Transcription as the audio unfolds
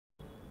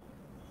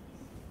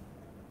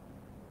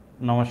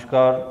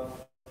Namaskar,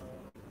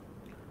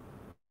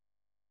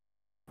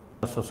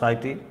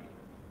 Society,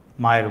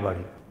 Mayer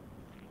Bari.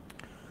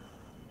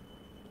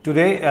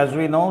 Today, as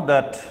we know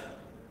that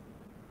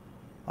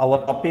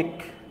our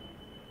topic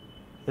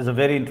is a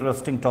very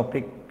interesting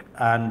topic,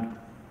 and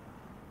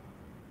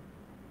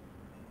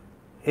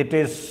it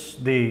is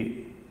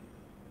the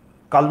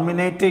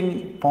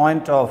culminating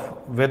point of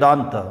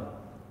Vedanta,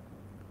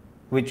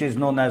 which is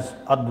known as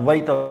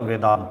Advaita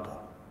Vedanta.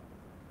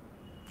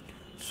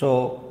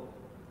 So,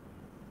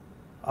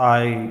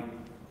 I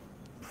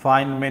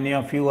find many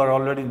of you are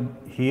already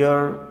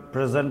here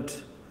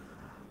present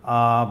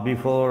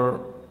before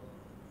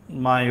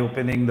my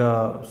opening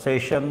the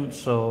session.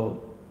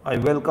 So, I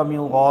welcome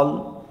you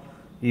all,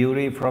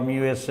 Yuri from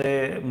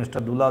USA,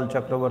 Mr. Dulal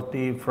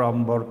Chakravarti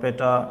from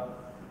Borpeta,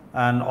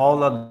 and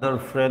all other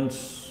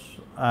friends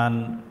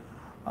and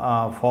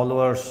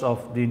followers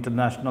of the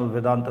International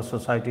Vedanta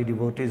Society,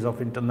 devotees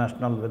of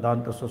International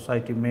Vedanta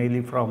Society,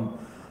 mainly from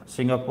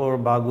Singapore,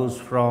 Bagus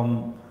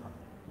from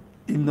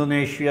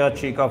Indonesia,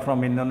 Chika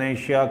from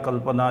Indonesia,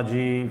 Kalpana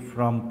ji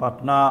from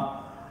Patna.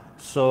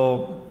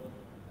 So,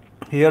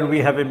 here we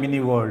have a mini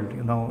world,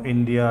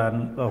 India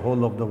and the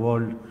whole of the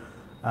world.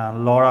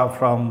 Laura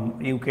from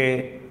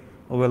UK,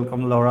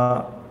 welcome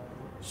Laura.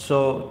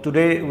 So,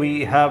 today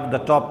we have the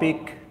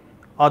topic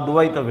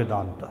Advaita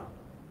Vedanta.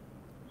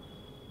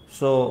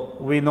 So,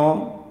 we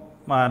know,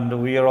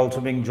 and we are also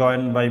being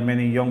joined by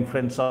many young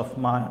friends of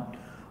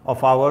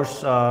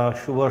ours,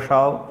 Shubha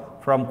Shah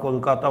from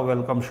Kolkata,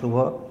 welcome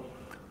Shubha.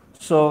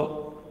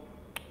 So,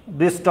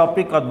 this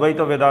topic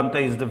Advaita Vedanta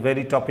is the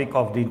very topic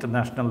of the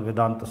International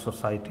Vedanta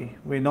Society.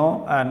 We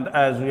know, and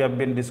as we have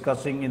been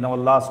discussing in our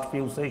last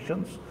few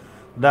sessions,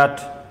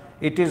 that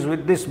it is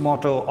with this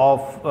motto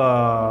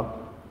of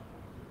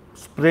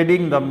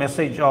spreading the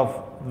message of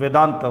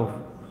Vedanta,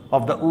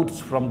 of the roots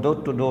from door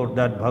to door,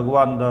 that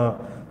Bhagwan, the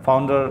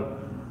founder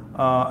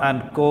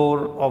and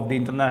core of the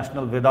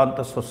International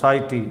Vedanta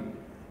Society,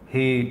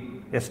 he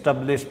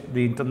established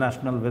the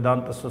International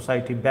Vedanta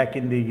Society back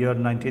in the year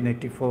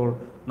 1984,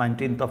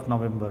 19th of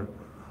November.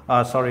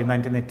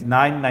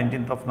 1989,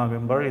 19th of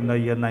November. In the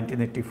year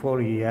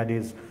 1984, he had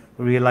his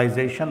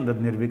realization, the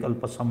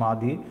Nirvikalpa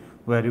Samadhi,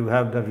 where you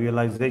have the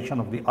realization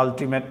of the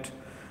ultimate.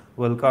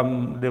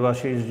 Welcome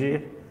Devashish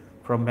ji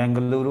from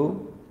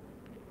Bengaluru.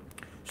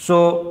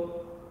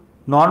 So,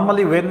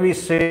 normally when we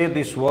say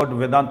this word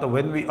Vedanta,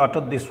 when we utter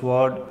this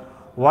word,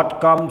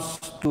 what comes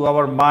to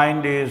our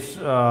mind is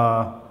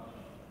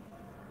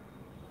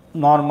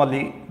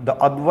normally the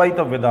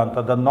Advaita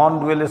Vedanta, the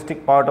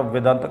non-dualistic part of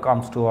Vedanta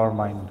comes to our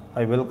mind.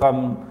 I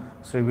welcome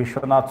Sri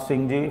Vishwanath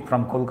Singh ji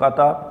from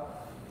Kolkata.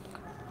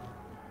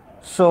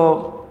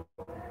 So,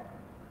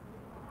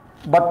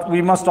 but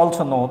we must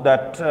also know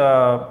that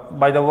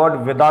by the word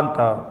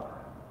Vedanta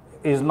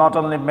is not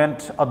only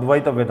meant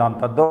Advaita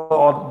Vedanta,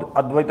 though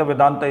Advaita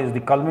Vedanta is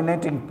the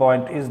culminating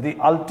point, is the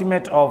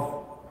ultimate of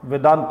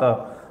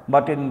Vedanta,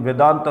 but in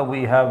Vedanta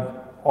we have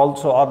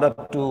also other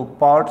two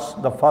parts,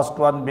 the first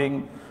one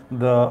being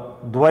the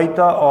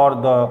Dvaita or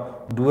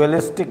the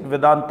dualistic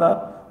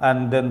Vedanta,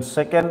 and then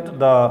second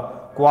the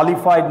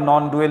qualified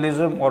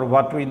non-dualism, or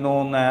what we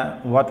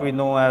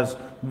know as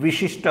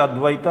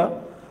VishishtAdvaita,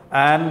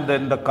 and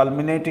then the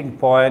culminating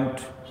point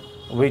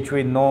which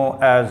we know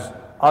as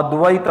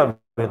Advaita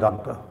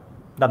Vedanta,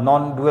 the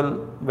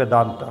non-dual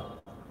Vedanta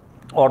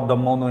or the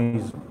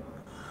monism.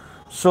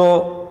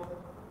 So,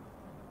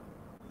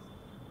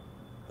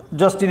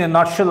 just in a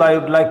nutshell, I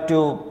would like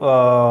to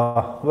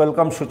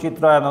welcome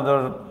Suchitra,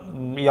 another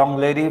young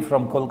lady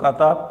from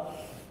Kolkata.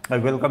 I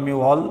welcome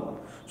you all.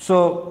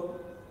 So,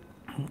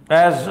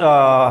 as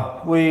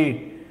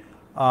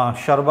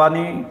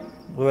Sharbani,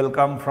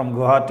 welcome from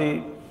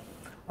Guwahati,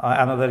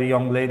 another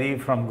young lady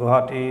from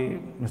Guwahati,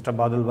 Mr.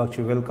 Badal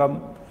Bakshi,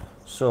 welcome.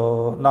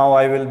 So, now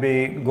I will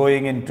be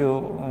going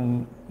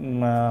into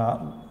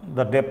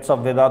the depths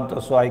of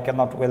Vedanta, so I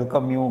cannot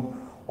welcome you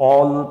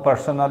all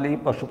personally.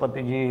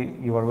 Pashupati ji,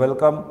 you are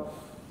welcome.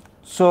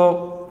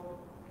 So,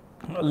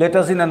 let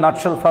us in a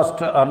nutshell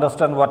first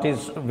understand what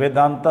is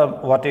Vedanta,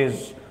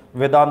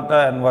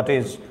 and what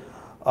is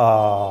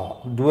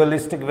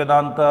dualistic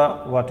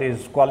Vedanta, what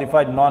is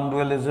qualified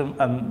non-dualism,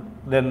 and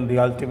then the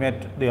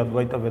ultimate, the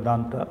Advaita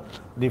Vedanta.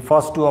 The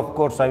first two, of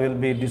course, I will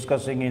be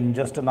discussing in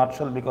just a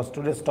nutshell, because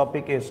today's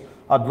topic is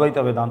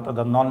Advaita Vedanta,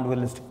 the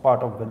non-dualistic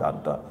part of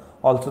Vedanta,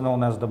 also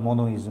known as the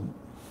monism.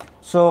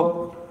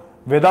 So,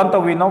 Vedanta,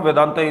 we know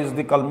Vedanta is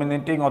the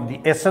culminating of the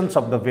essence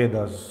of the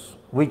Vedas,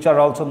 which are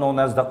also known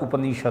as the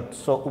Upanishads.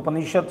 So,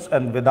 Upanishads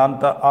and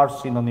Vedanta are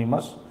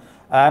synonymous,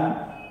 and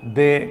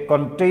they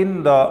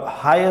contain the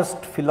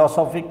highest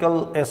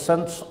philosophical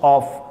essence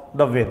of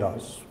the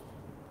Vedas.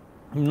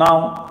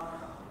 Now,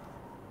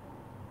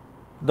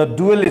 the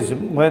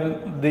dualism,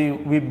 when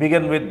we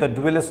begin with the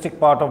dualistic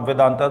part of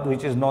Vedanta,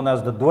 which is known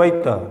as the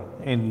Dvaita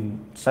in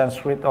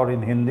Sanskrit or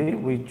in Hindi,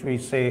 which we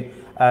say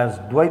as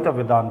Dvaita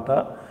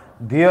Vedanta,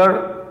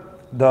 there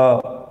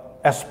the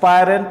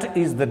aspirant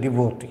is the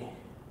devotee.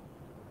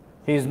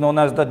 He is known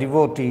as the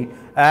devotee,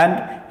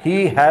 and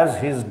he has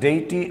his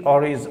deity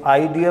or his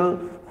ideal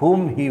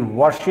whom he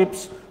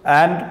worships,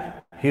 and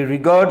he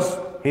regards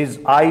his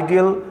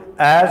ideal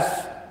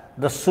as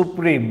the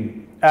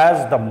supreme,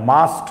 as the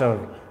master,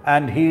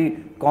 and he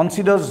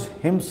considers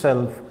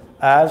himself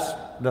as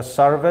the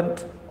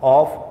servant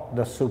of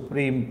the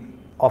supreme,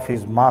 of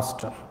his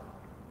master.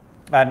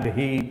 And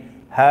he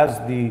has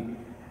the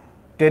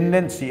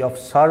tendency of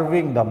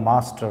serving the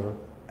master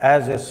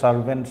as a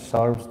servant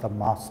serves the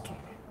master.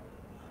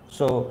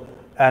 So,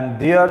 and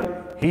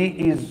there he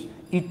is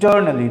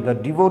eternally, the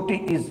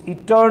devotee is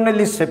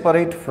eternally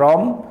separate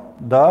from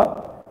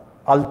the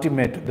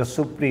ultimate, the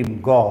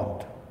supreme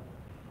God.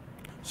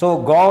 So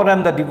God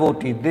and the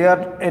devotee, they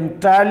are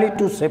entirely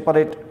two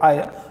separate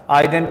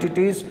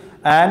identities,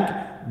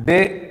 and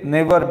they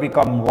never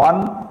become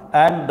one,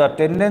 and the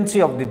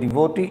tendency of the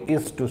devotee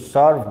is to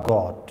serve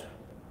God.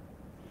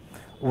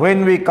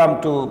 When we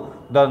come to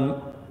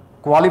the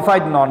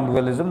qualified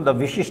non-dualism, the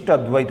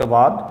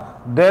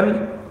VishishtAdvaita,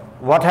 then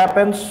what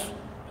happens?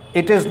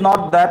 It is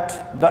not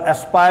that the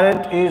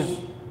aspirant is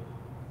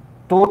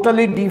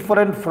totally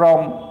different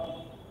from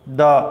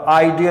the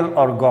ideal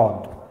or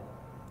God.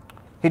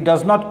 He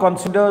does not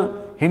consider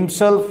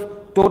himself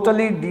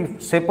totally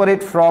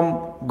separate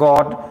from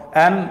God,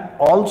 and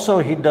also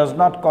he does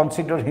not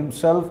consider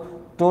himself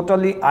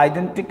totally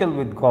identical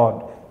with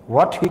God.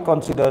 What he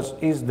considers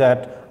is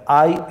that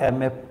I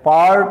am a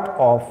part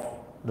of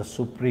the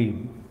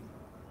Supreme.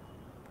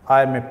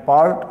 I am a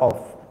part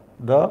of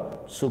the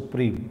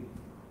Supreme.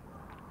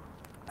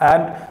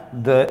 And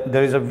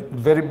there is a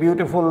very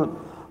beautiful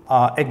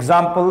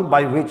example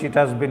by which it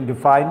has been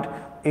defined.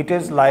 It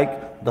is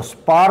like the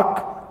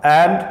spark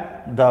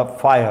and the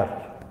fire.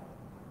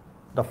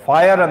 The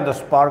fire and the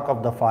spark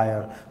of the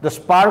fire. The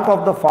spark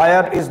of the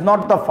fire is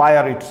not the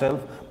fire itself,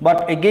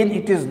 but again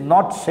it is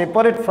not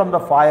separate from the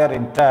fire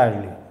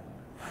entirely.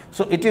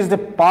 So it is the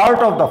part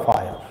of the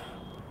fire.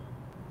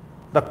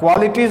 The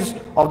qualities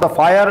of the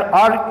fire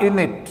are in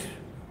it,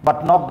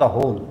 but not the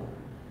whole.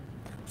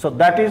 So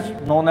that is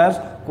known as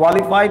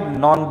qualified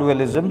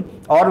non-dualism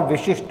or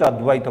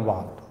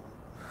VishishtAdvaita.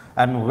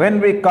 And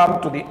when we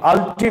come to the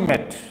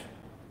ultimate,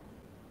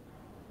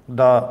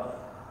 the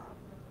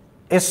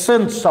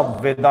essence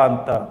of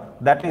Vedanta,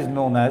 that is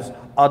known as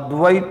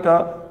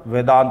Advaita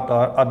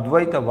Vedanta,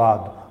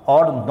 Advaitavad,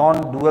 or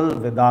non-dual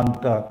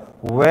Vedanta,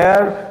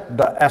 where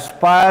the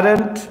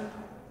aspirant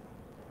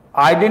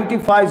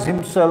identifies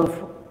himself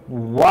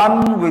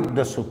one with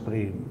the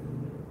Supreme.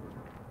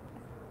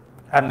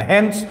 And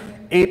hence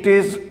it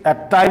is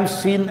at times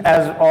seen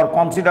as or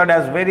considered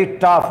as very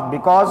tough,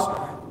 because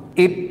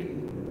it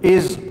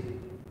is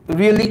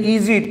really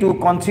easy to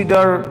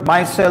consider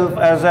myself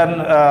as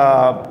an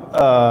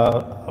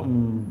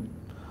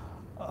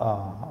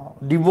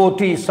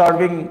devotee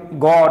serving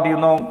God,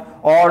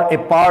 or a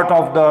part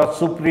of the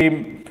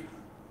Supreme.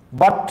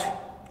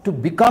 But to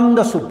become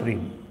the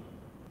Supreme,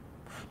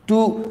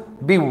 to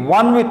be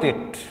one with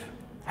it,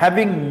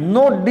 having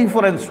no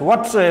difference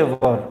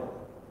whatsoever,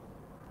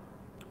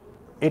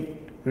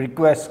 it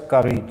requires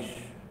courage,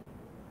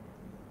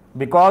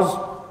 because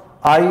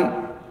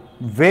I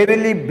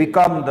verily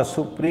become the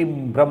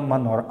Supreme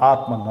Brahman or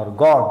Atman or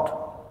God.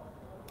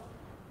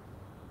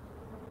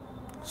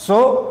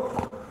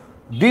 So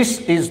this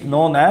is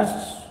known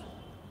as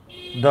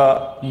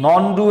the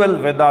non-dual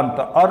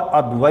Vedanta or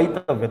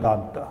Advaita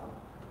Vedanta.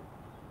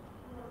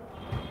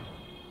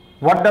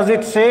 What does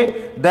it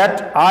say?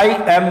 That I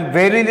am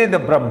verily the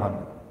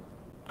Brahman.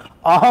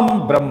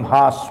 Aham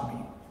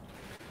Brahmasmi.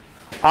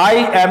 I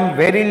am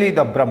verily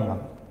the Brahman.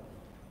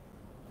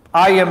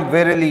 I am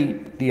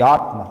verily the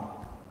Atman.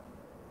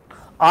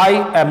 I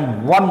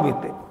am one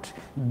with it.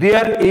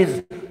 There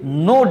is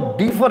no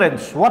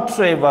difference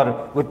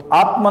whatsoever with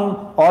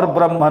Atman or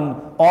Brahman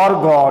or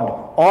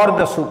God or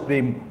the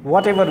Supreme,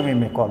 whatever we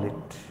may call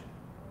it.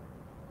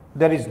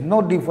 There is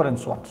no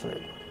difference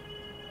whatsoever.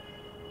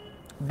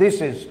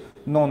 This is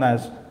known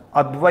as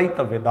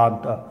Advaita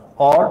Vedanta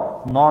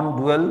or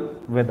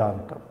non-dual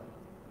Vedanta.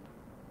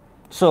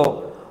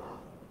 So,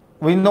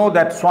 we know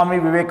that Swami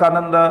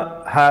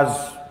Vivekananda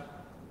has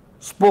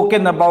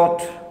spoken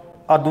about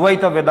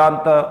Advaita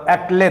Vedanta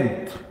at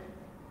length,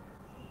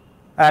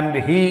 and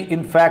he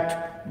in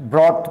fact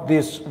brought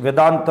this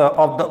Vedanta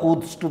of the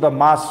Uds to the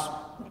mass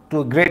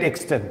to a great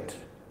extent,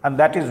 and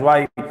that is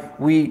why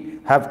we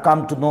have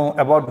come to know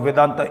about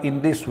Vedanta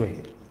in this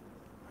way.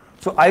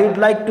 So I would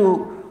like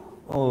to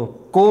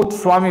quote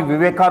Swami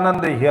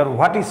Vivekananda here,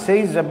 what he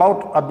says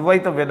about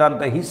Advaita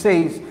Vedanta. He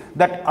says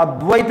that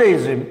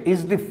Advaitism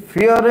is the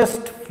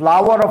fairest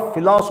flower of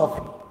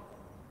philosophy.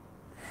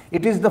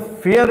 It is the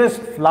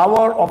fairest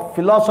flower of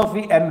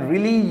philosophy and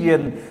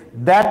religion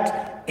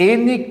that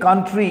any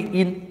country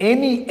in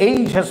any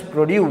age has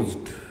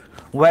produced,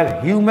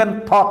 where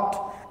human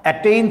thought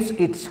attains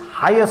its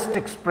highest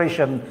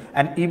expression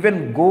and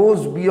even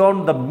goes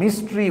beyond the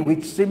mystery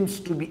which seems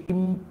to be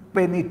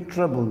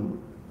impenetrable.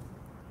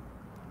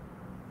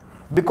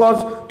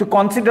 Because to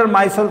consider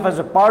myself as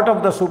a part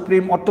of the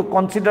Supreme, or to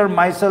consider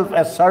myself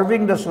as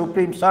serving the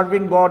Supreme,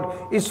 serving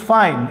God, is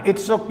fine,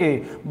 it's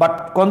okay.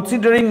 But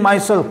considering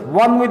myself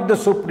one with the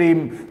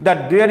Supreme,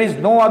 that there is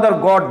no other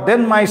God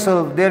than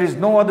myself, there is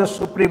no other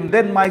Supreme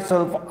than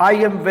myself, I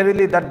am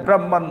verily that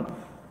Brahman,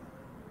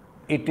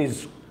 it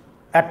is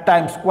at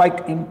times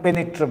quite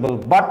impenetrable.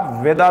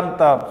 But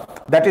Vedanta,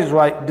 that is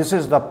why this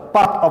is the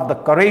path of the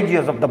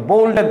courageous, of the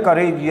bold and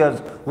courageous,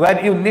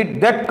 where you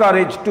need that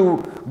courage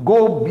to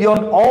go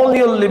beyond all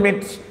your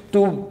limits,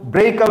 to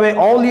break away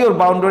all your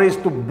boundaries,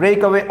 to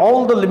break away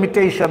all the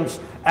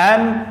limitations,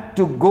 and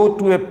to go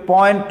to a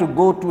point, to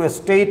go to a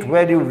state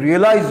where you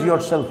realize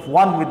yourself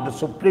one with the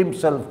Supreme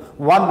Self,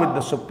 one with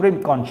the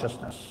Supreme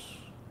Consciousness.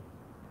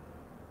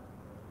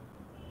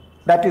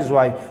 That is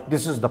why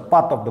this is the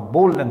path of the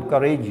bold and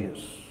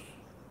courageous.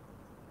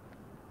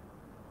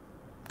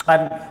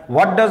 And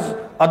what does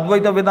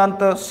Advaita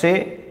Vedanta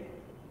say?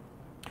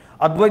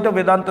 Advaita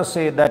Vedanta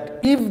say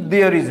that if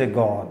there is a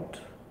God,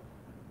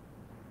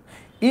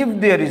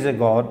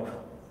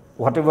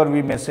 whatever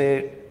we may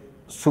say,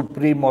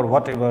 Supreme or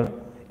whatever,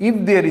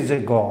 if there is a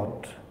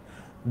God,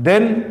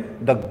 then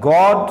the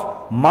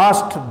God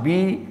must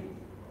be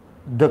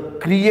the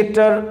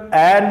creator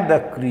and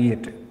the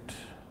created.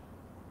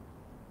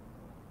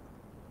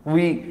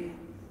 We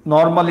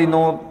normally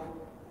know,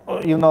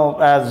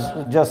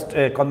 as just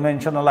a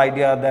conventional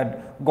idea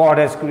that God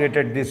has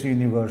created this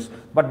universe.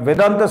 But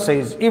Vedanta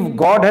says, if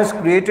God has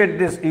created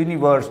this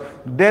universe,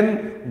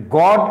 then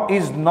God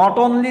is not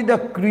only the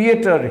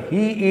creator,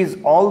 He is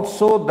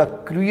also the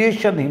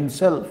creation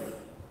Himself.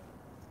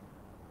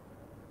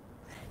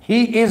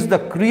 He is the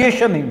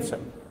creation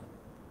Himself.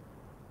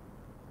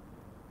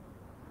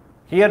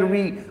 Here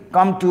we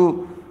come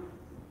to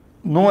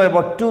know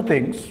about two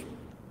things.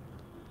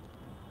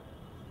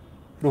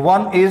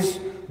 One is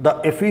the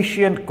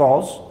efficient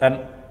cause and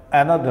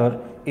another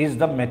is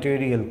the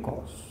material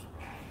cause.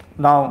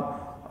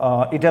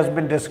 Now, it has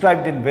been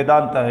described in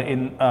Vedanta,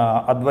 in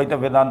Advaita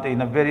Vedanta,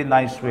 in a very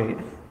nice way,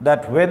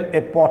 that when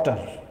a potter,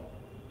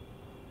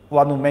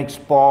 one who makes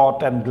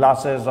pot and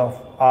glasses of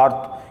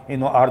earth,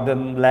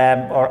 earthen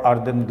lamp or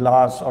earthen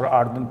glass or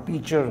earthen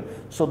pitcher,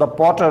 so the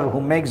potter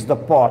who makes the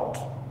pot,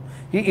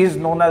 he is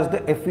known as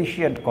the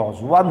efficient cause,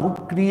 one who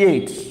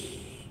creates.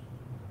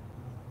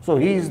 So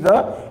he is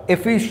the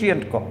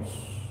efficient cause.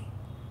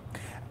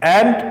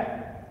 And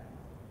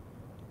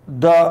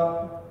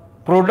the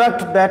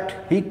product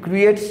that he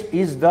creates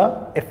is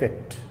the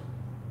effect.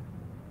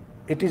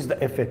 It is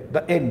the effect,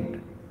 the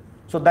end.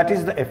 So that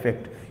is the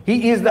effect.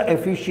 He is the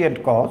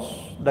efficient cause,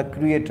 the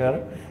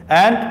creator,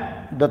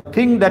 and the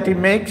thing that he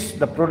makes,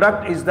 the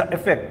product, is the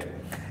effect.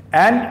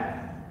 And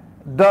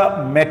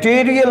the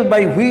material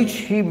by which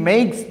he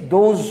makes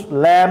those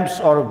lamps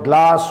or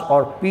glass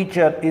or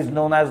pitcher is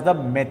known as the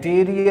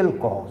material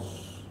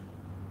cause.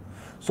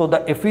 So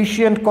the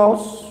efficient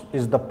cause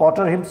is the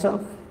potter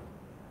himself.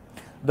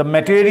 The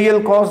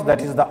material cause, that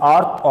is the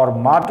earth or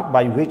mud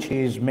by which he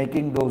is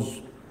making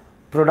those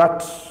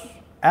products,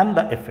 and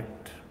the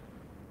effect.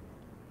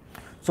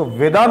 So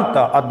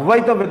Vedanta,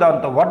 Advaita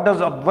Vedanta, what does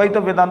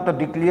Advaita Vedanta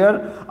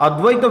declare?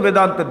 Advaita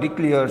Vedanta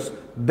declares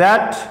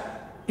that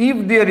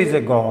if there is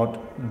a God,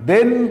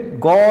 then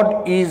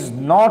God is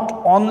not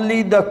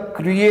only the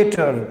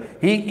creator,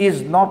 He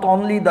is not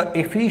only the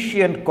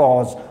efficient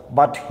cause,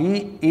 but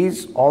He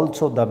is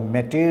also the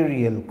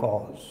material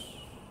cause.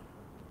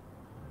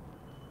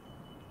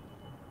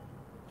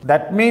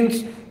 That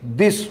means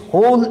this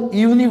whole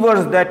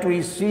universe that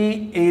we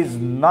see is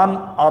none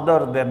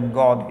other than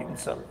God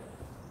Himself.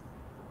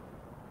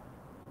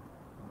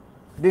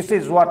 This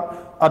is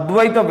what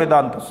Advaita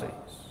Vedanta says.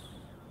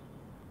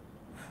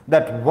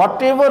 That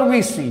whatever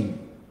we see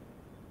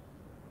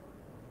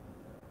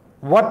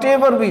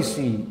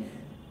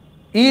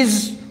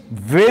is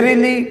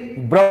verily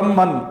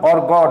Brahman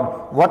or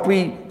God. What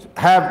we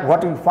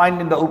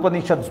find in the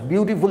Upanishads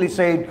beautifully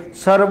said,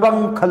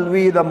 Sarvam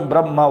Khalvidam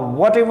Brahma.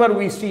 Whatever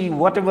we see,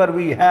 whatever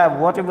we have,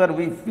 whatever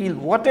we feel,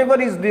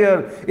 whatever is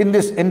there in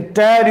this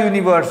entire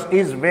universe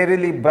is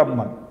verily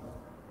Brahman.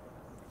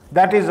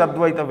 That is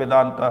Advaita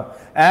Vedanta.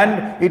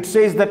 And it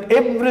says that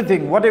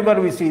everything, whatever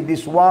we see,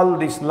 this wall,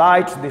 these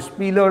lights, these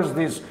pillars,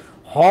 this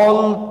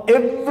hall,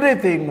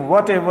 everything,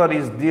 whatever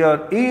is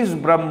there is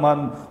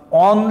Brahman.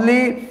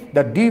 Only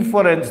the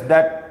difference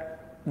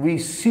that we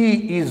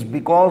see is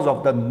because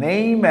of the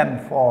name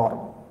and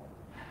form.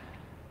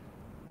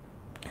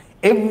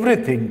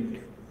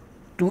 Everything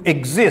to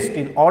exist,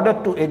 in order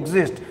to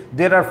exist,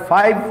 there are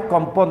 5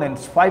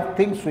 components, 5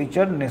 things which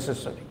are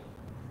necessary,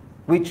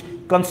 which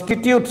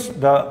constitutes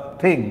the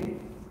thing.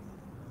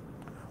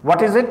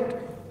 What is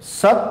it?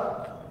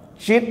 Sat,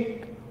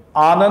 Chit,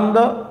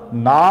 Ananda,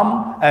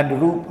 Naam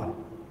and Rupa.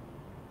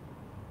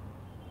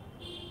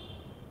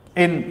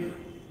 In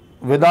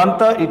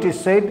Vedanta it is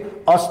said,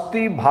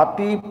 Asti,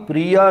 Bhati,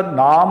 Priya,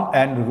 Naam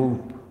and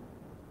Rupa.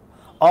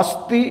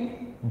 Asti,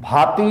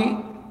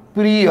 Bhati,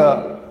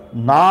 Priya,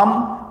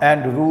 Naam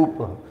and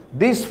Rupa.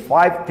 These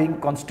 5 things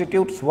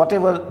constitutes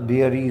whatever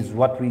there is,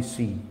 what we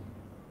see.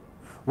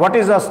 What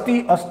is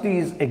Asti? Asti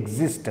is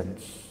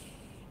existence.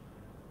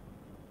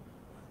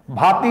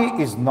 Bhati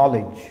is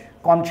knowledge,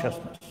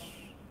 consciousness.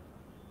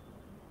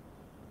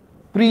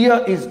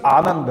 Priya is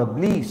Ananda,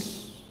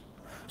 bliss.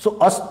 So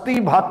Asti,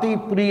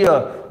 Bhati,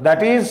 Priya,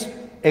 that is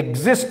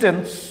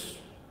existence,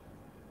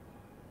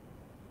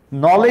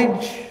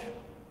 knowledge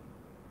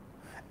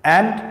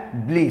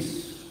and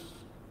bliss.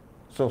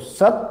 So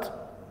Sat,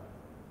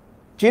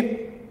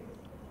 Chit,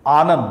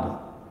 Ananda,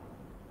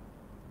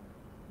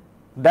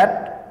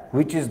 that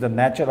which is the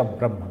nature of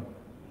Brahman.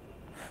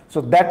 So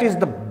that is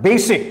the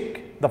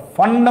basic, the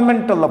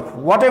fundamental of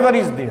whatever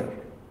is there.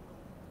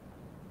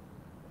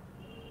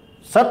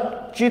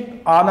 Sat,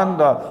 Chit,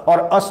 Ananda,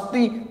 or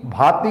Asti,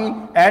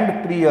 Bhati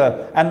and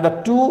Priya, and the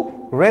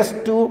two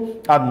rest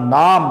two are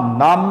Naam.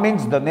 Naam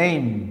means the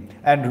name,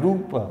 and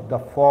Rupa, the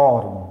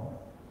form.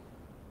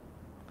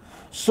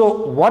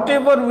 So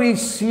whatever we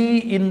see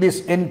in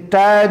this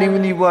entire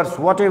universe,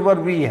 whatever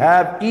we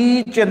have,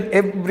 each and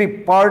every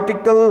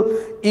particle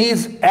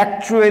is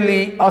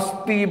actually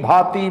Asti,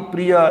 Bhati,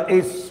 Priya,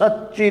 is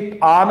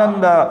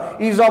Sat-Chit-Ananda,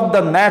 is of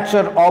the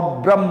nature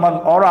of Brahman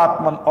or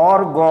Atman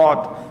or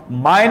God,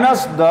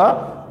 minus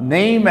the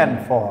name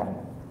and form.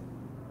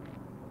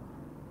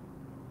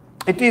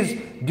 It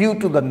is due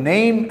to the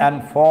name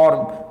and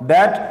form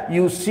that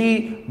you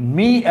see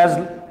me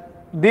as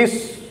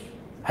this,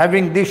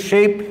 having this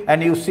shape,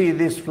 and you see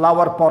this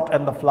flower pot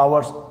and the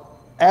flowers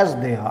as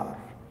they are.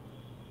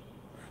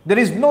 There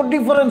is no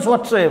difference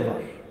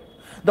whatsoever.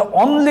 The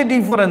only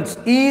difference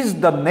is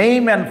the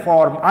name and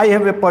form. I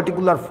have a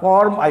particular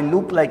form. I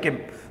look like a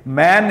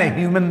man, a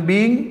human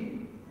being,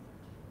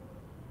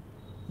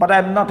 but I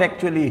am not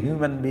actually a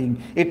human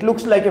being. It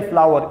looks like a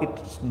flower.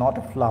 It's not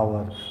a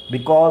flower,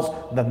 because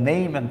the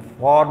name and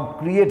form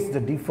creates the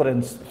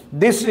difference.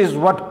 This is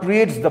what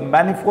creates the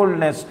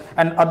manifoldness,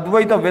 and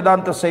Advaita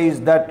Vedanta says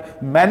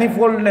that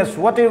manifoldness,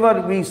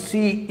 whatever we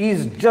see,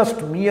 is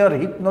just mere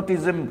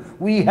hypnotism.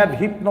 We have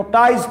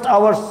hypnotized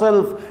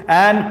ourselves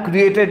and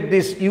created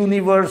this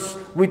universe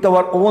with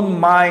our own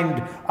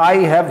mind. I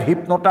have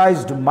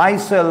hypnotized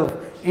myself.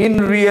 In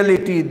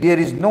reality, there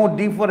is no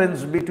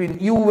difference between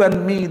you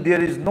and me. There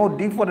is no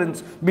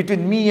difference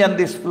between me and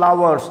these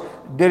flowers.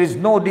 There is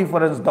no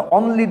difference. The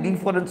only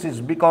difference is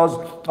because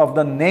of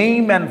the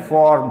name and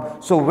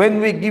form. So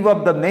when we give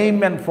up the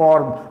name and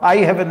form, I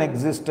have an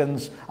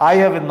existence, I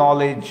have a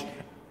knowledge,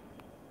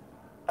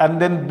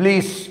 and then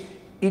bliss,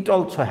 it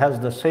also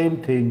has the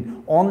same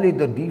thing. Only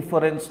the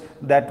difference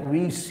that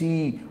we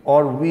see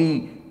or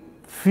we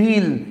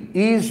feel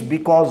is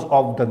because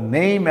of the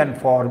name and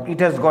form. It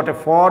has got a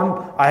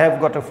form, I have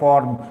got a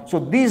form. So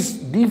this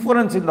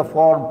difference in the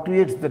form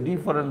creates the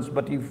difference.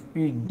 But if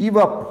we give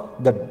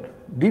up the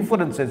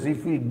differences,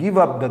 if we give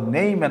up the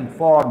name and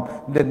form,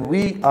 then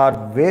we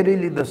are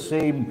verily the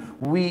same.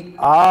 We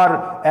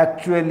are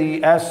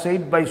actually, as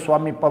said by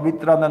Swami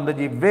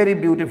Pavitranandaji very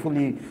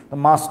beautifully, the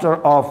master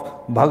of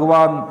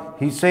Bhagavan,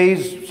 he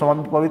says,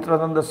 Swami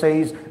Pavitrananda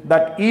says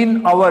that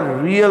in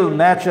our real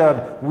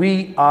nature,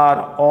 we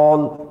are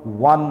all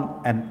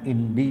one and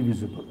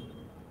indivisible.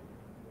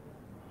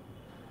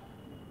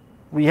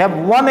 We have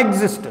one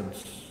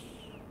existence,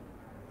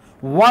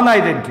 one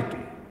identity.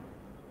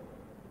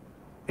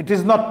 It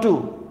is not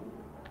two.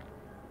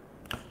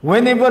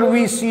 Whenever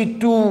we see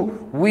two,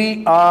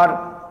 we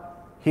are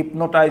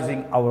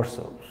hypnotizing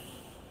ourselves.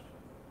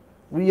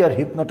 We are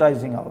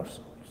hypnotizing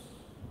ourselves.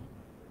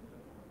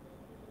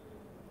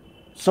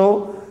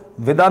 So,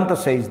 Vedanta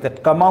says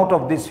that come out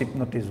of this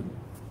hypnotism.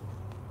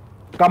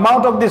 Come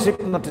out of this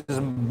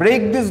hypnotism,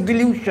 break this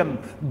delusion,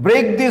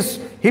 break this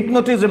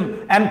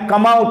hypnotism and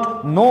come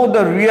out, know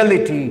the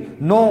reality,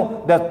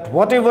 know that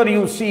whatever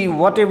you see,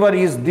 whatever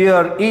is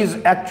there is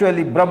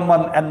actually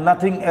Brahman and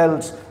nothing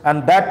else.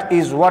 And that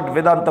is what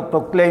Vedanta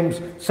proclaims,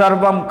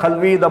 Sarvam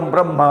Khalvidam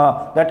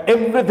Brahma, that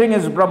everything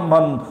is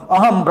Brahman,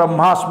 Aham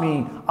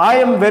Brahmasmi, I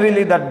am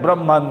verily that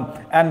Brahman,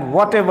 and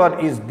whatever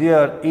is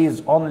there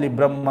is only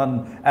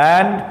Brahman.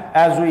 And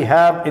as we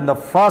have in the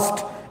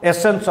first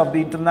essence of the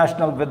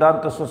International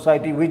Vedanta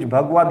Society, which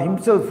Bhagavan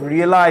himself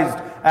realized,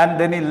 and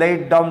then he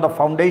laid down the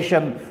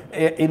foundation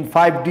in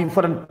 5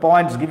 different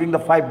points, giving the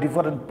 5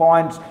 different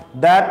points,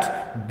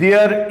 that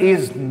there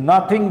is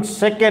nothing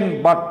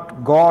second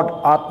but God,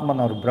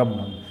 Atman or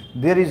Brahman.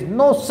 There is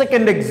no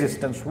second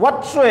existence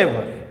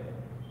whatsoever.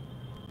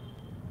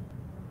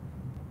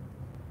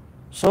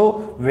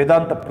 So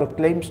Vedanta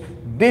proclaims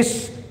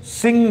this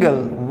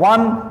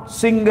one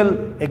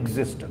single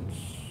existence.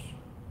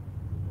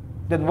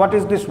 Then what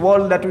is this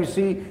world that we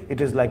see?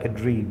 It is like a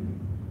dream.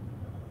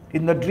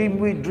 In the dream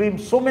we dream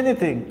so many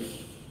things.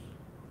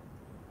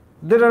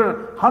 There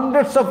are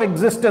hundreds of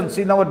existences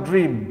in our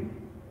dream,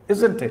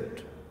 isn't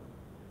it?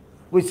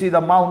 We see the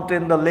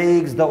mountain, the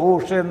lakes, the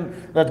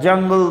ocean, the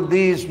jungle,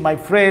 these, my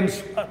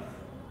friends.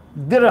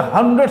 There are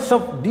hundreds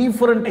of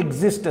different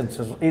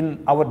existences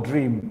in our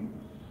dream.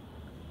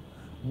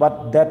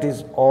 But that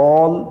is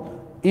all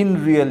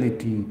in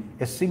reality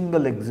a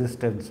single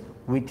existence,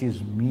 which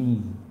is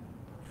me.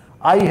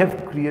 I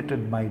have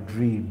created my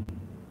dream.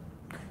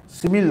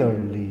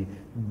 Similarly,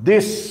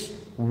 this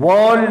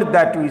world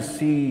that we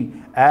see,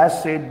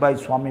 as said by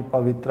Swami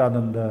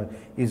Pavitrananda,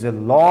 is a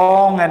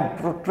long and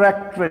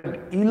protracted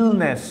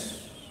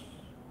illness.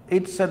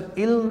 It's an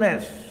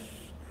illness.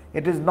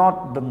 It is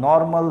not the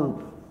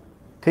normal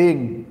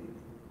thing.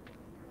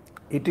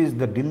 It is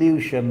the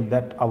delusion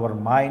that our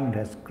mind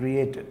has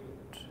created.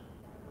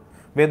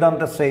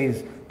 Vedanta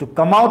says to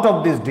come out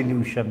of this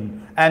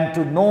delusion and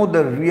to know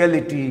the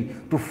reality,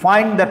 to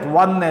find that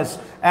oneness,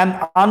 and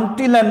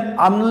until and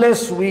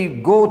unless we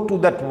go to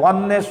that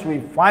oneness, we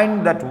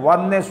find that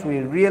oneness, we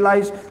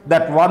realize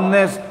that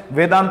oneness,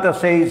 Vedanta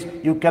says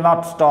you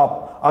cannot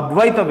stop.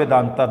 Advaita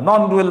Vedanta,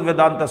 non-dual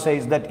Vedanta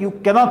says that you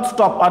cannot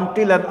stop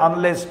until and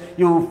unless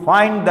you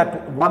find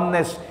that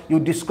oneness, you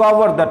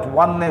discover that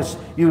oneness,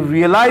 you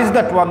realize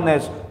that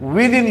oneness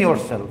within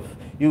yourself.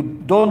 You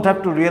don't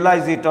have to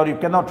realize it, or you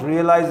cannot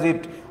realize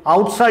it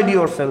outside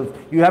yourself.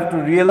 You have to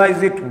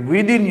realize it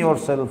within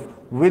yourself,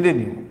 within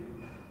you.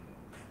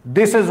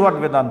 This is what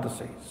Vedanta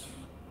says.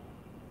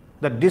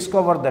 That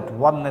discover that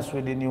oneness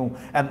within you,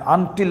 and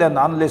until and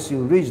unless you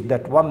reach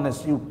that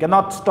oneness, you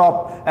cannot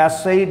stop.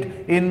 As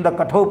said in the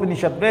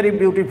Kathopanishad very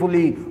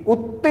beautifully,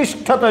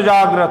 Uttishtata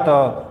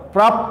Jagrata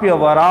Prapya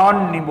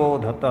Varan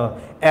Nibodhata.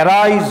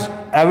 Arise,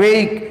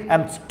 awake,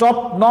 and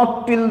stop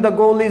not till the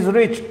goal is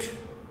reached.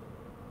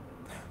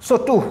 So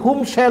to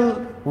whom shall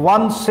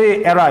one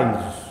say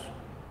arise?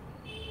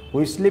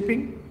 Who is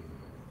sleeping?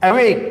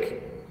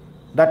 Awake.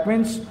 That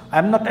means I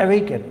am not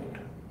awakened.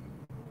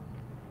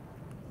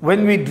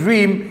 When we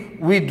dream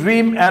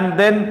and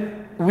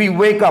then we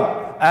wake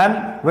up.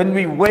 And when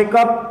we wake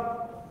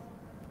up,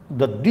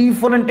 the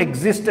different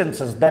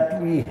existences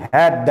that we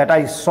had, that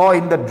I saw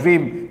in the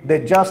dream,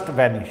 they just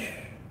vanish.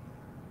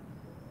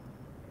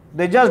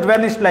 They just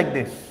vanish like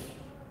this.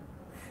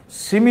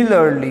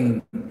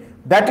 Similarly,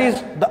 that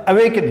is the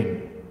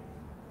awakening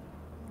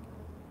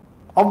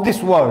of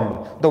this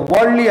world, the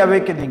worldly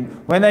awakening.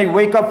 When I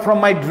wake up from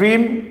my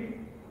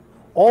dream,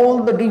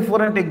 all the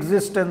different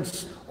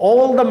existence,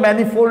 all the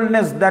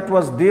manifoldness that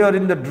was there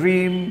in the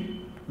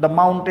dream, the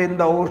mountain,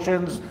 the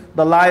oceans,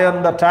 the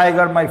lion, the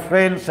tiger, my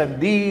friends,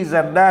 and these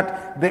and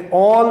that, they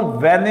all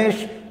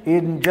vanish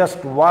in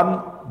just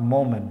one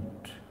moment.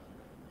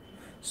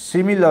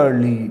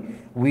 Similarly,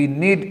 we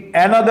need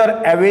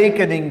another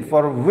awakening,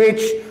 for which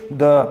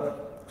the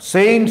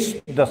saints,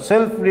 the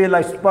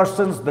self-realized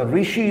persons, the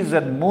rishis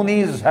and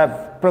munis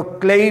have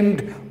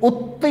proclaimed,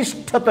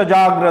 Uttishtata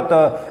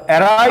Jagrata,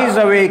 arise,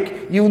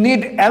 awake. You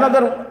need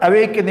another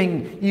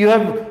awakening. You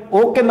have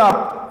woken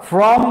up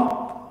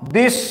from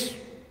this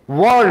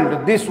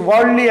world, this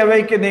worldly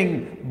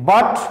awakening,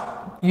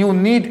 but you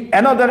need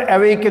another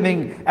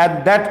awakening,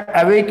 and that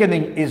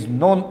awakening is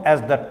known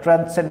as the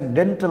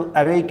transcendental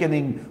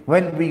awakening.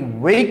 When we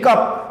wake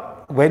up,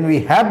 when we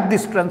have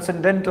this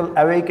transcendental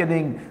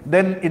awakening,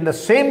 then in the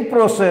same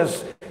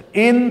process,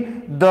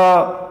 in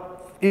the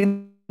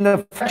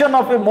fraction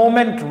of a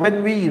moment,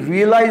 when we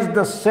realize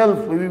the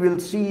self, we will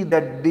see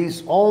that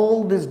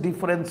all these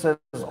differences,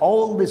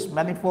 all this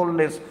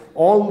manifoldness,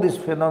 all this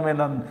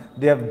phenomenon,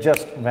 they have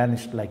just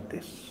vanished like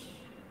this.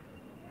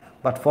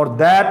 But for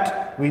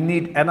that, we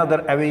need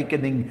another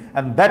awakening,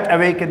 and that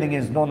awakening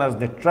is known as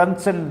the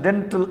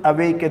transcendental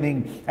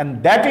awakening,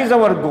 and that is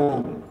our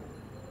goal.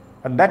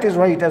 And that is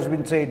why it has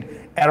been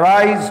said,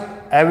 arise,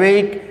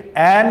 awake,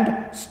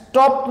 and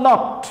stop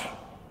not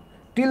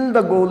till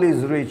the goal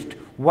is reached.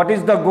 What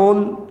is the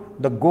goal?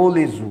 The goal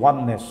is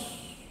oneness.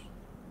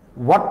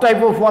 What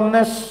type of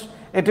oneness?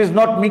 It is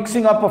not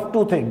mixing up of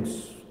two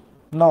things.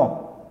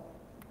 No.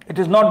 It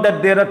is not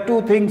that there are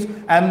two things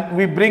and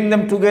we bring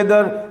them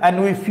together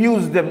and we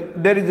fuse them.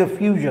 There is a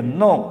fusion.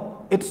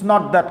 No. It's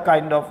not that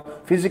kind of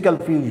physical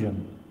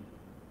fusion.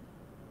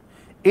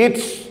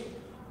 It's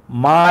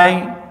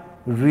my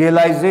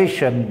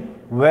realization,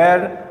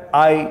 where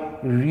I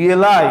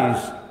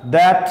realize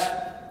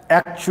that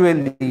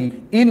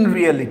actually, in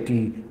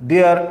reality,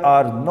 there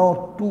are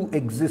no two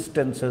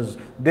existences,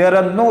 there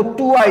are no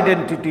two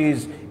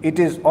identities. It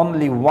is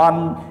only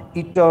one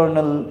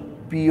eternal,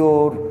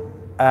 pure,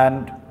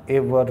 and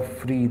ever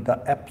free,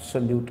 the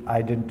absolute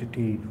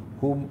identity,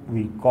 whom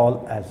we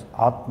call as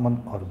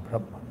Atman or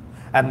Brahman.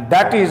 And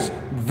that is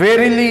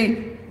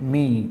verily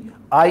me.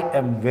 I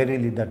am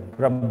verily that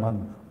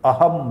Brahman.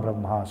 Aham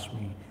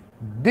Brahmasmi.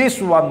 This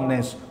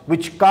oneness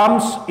which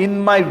comes in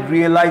my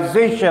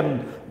realization,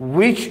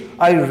 which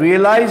I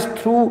realize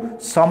through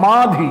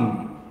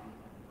samadhi,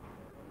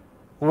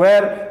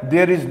 where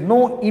there is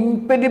no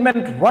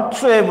impediment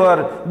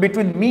whatsoever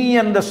between me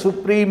and the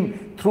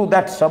Supreme. Through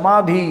that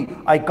samadhi,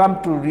 I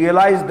come to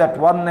realize that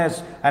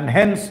oneness, and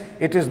hence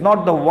it is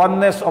not the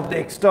oneness of the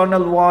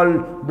external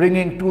world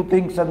bringing two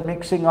things and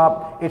mixing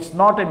up. It's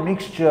not a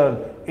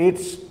mixture,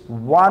 it's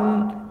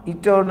one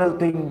eternal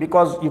thing,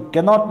 because you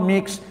cannot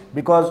mix,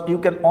 because you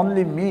can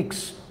only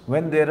mix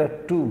when there are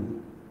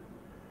two.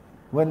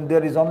 When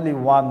there is only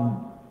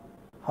one,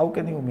 how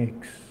can you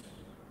mix?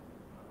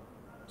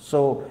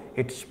 So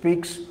it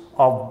speaks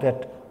of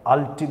that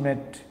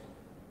ultimate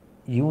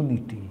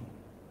unity,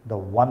 the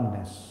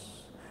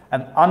oneness.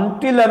 And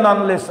until and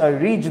unless I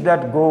reach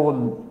that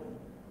goal,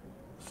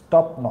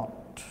 Stop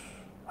not.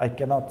 I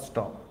cannot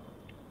stop.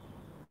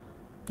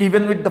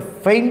 Even with the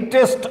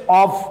faintest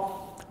of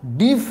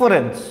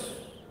difference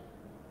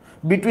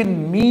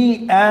between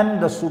me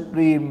and the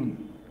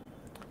Supreme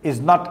is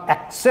not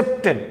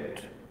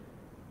accepted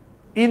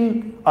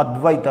in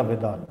Advaita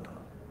Vedanta.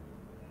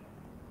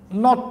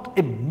 Not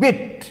a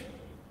bit.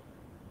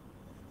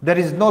 There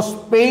is no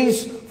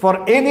space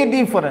for any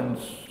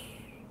difference.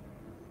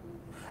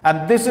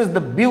 And this is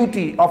the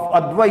beauty of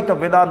Advaita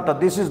Vedanta.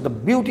 This is the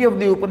beauty of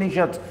the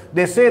Upanishads.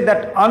 They say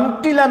that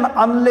until and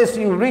unless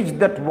you reach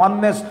that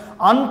oneness,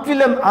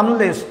 until and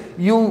unless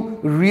you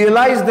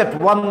realize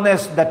that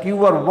oneness, that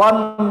you are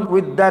one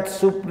with that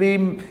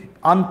Supreme,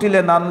 until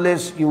and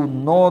unless you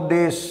know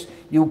this,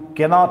 you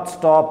cannot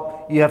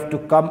stop. You have to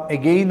come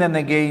again and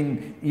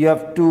again. You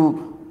have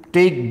to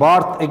take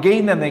birth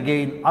again and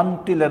again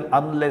until and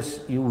unless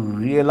you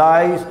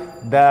realize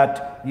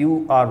that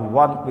you are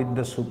one with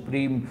the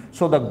Supreme.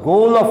 So the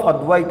goal of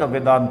Advaita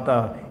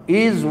Vedanta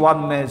is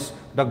oneness.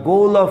 The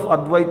goal of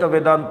Advaita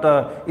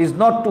Vedanta is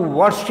not to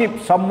worship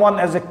someone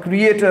as a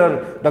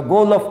creator. The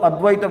goal of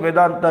Advaita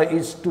Vedanta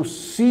is to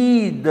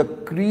see the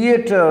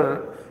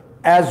creator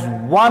as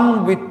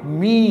one with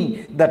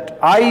me, that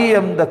I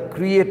am the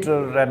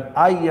creator and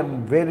I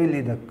am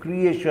verily the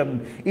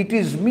creation. It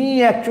is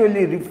me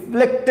actually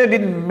reflected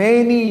in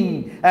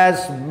many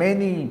as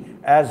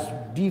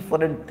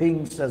different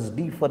things, as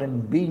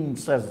different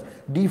beings, as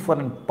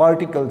different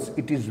particles.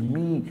 It is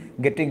me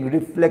getting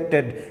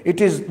reflected.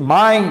 It is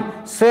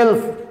my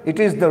self. It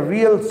is the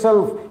real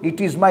self. It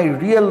is my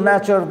real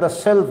nature, the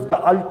self,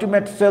 the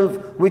ultimate self,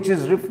 which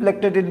is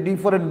reflected in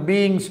different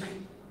beings.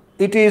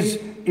 It is,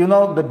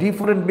 the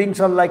different beings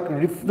are like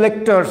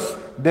reflectors.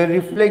 They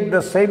reflect the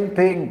same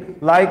thing,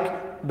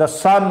 like the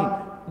sun.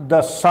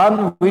 The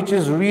sun, which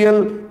is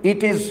real,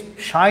 it is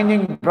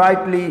shining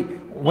brightly.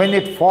 When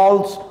it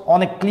falls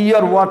on a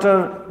clear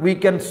water, we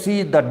can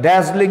see the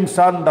dazzling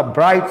sun, the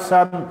bright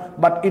sun.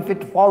 But if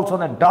it falls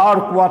on a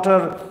dark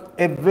water,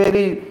 a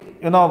very,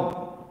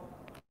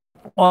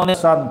 on a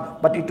sun,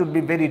 but it would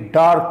be very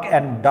dark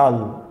and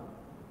dull.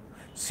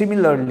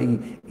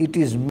 Similarly, it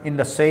is in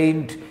the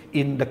saint,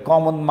 in the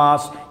common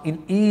mass,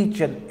 in each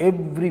and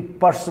every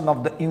person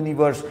of the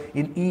universe,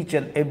 in each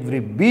and every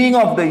being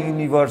of the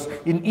universe,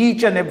 in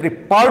each and every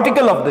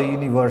particle of the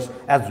universe,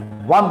 as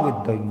one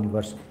with the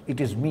universe.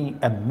 It is me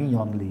and me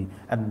only,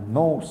 and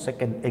no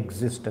second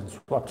existence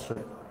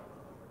whatsoever.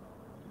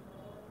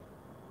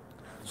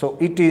 So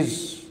it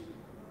is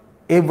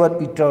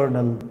ever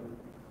eternal,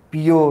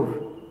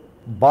 pure,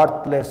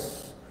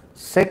 birthless,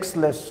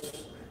 sexless,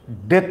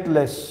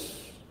 deathless,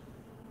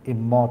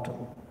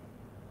 immortal.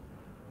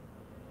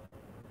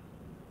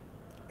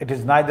 It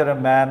is neither a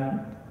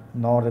man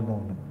nor a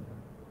woman.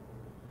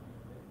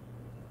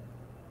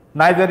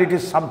 Neither it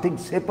is something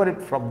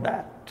separate from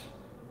that.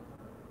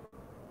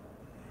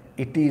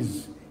 It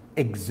is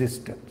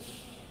existence.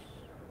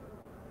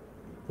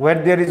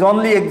 Where there is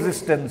only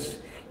existence,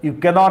 you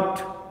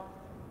cannot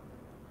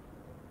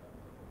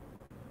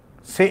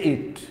say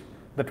it,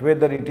 that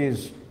whether it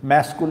is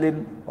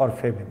masculine or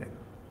feminine,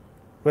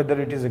 whether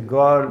it is a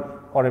girl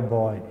or a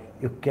boy,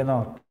 you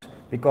cannot,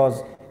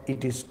 because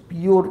it is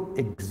pure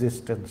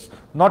existence,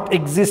 not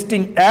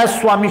existing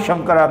as Swami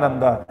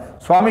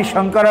Sankarananda. Swami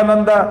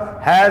Sankarananda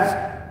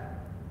has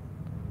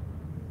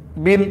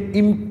been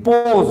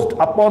imposed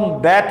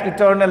upon that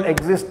eternal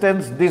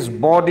existence, this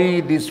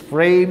body, this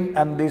frame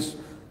and this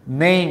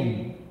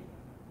name.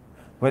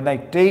 When I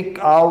take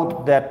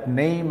out that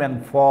name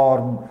and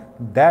form,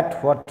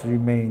 that what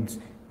remains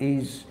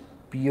is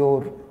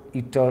pure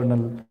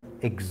eternal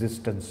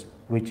existence,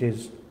 which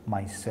is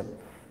myself.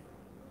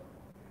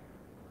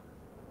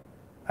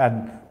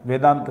 And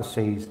Vedanta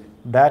says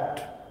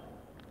that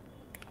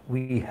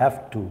we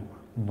have to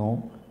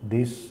know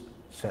this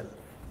self.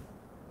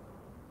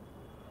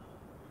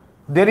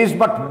 There is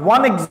but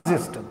one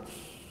existence,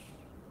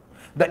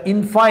 the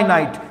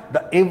infinite,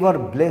 the ever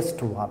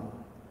blessed one.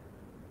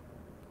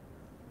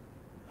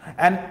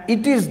 And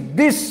it is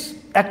this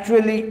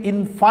actually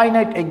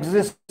infinite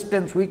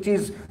existence which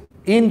is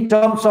in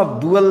terms of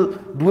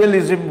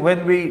dualism,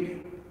 when we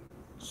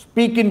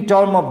speak in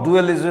terms of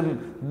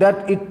dualism,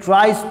 that it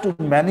tries to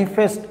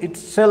manifest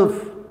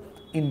itself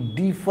in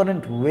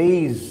different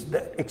ways.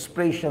 The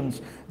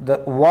expressions, the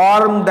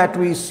worm that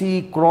we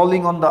see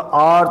crawling on the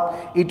earth,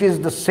 it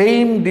is the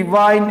same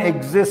divine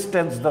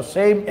existence, the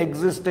same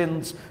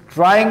existence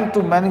trying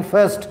to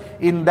manifest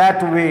in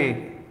that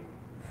way.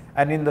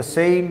 And in the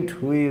saint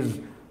who is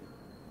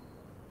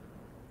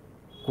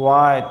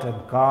quiet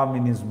and calm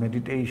in his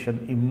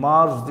meditation,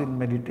 immersed in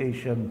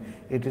meditation,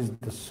 it is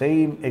the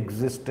same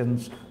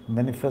existence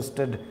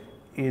manifested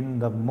in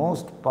the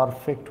most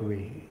perfect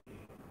way.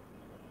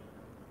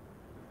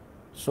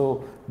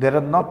 So there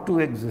are not two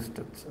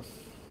existences.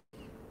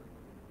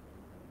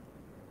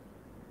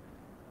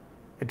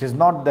 It is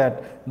not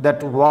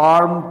that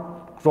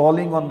worm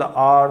crawling on the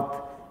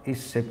earth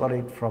is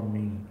separate from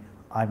me.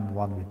 I am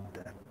one with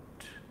that.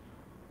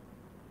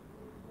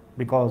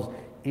 Because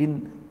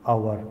in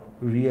our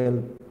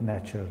real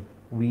nature,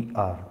 we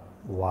are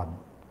one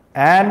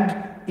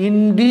and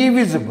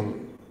indivisible.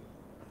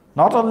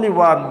 Not only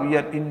one, we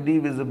are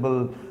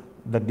indivisible.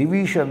 The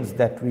divisions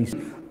that we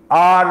see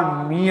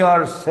are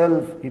mere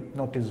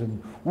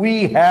self-hypnotism.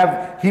 We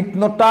have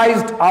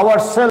hypnotized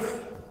ourselves.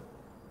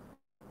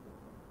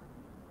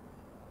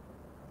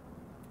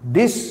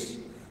 This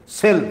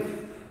self,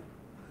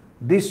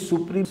 this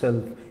supreme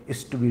self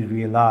is to be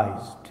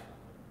realized.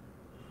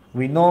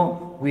 We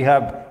know, we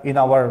have in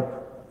our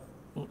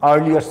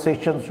earlier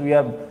sessions, we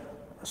have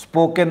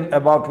spoken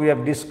about, we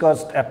have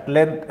discussed at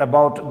length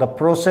about the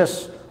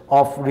process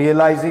of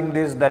realizing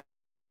this, that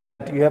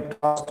you have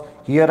to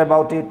hear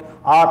about it.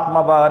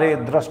 Atma Vare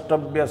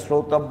Drashtabhya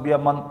Srotabhya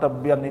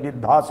Mantabhya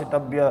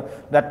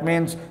Niridhasitabhya. That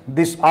means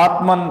this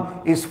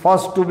Atman is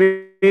first to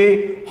be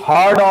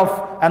heard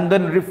of, and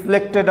then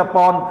reflected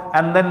upon,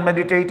 and then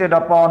meditated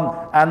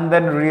upon, and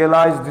then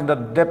realized in the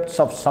depths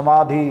of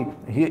samadhi.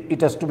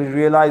 It has to be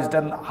realized.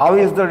 And how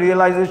is the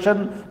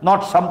realization?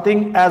 Not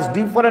something as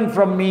different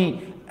from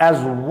me, as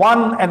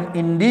one and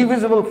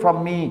indivisible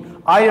from me.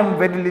 I am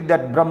verily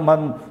that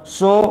Brahman.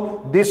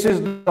 So this is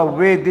the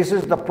way, this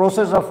is the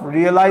process of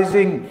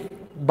realizing.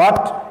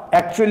 But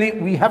actually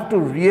we have to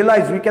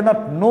realize, we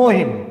cannot know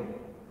him.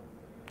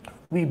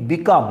 We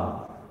become.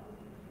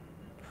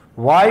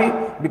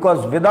 Why?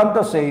 Because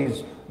Vedanta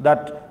says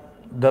that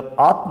the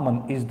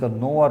Atman is the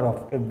knower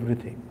of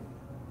everything.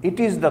 It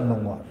is the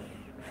knower.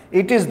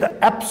 It is the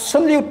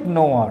absolute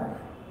knower.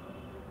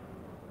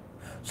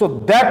 So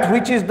that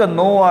which is the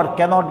knower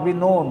cannot be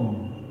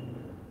known.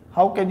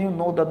 How can you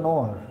know the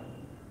knower?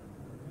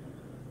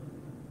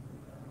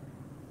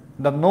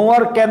 The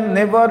knower can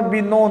never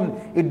be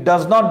known. It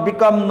does not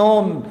become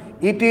known.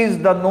 It is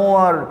the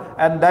knower,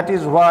 and that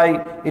is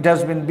why it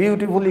has been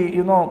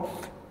beautifully,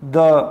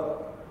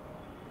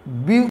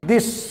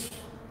 these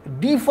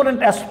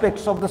different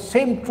aspects of the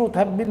same truth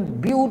have been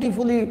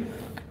beautifully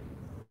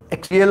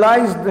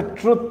realized. The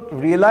truth,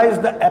 realize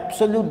the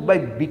absolute by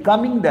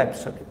becoming the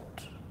absolute.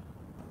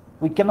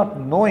 We cannot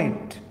know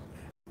it.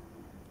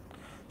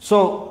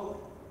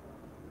 So,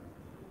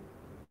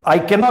 I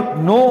cannot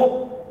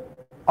know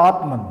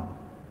Atman.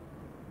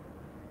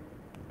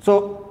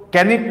 So,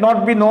 can it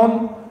not be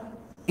known?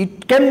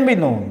 It can be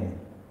known,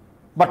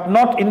 but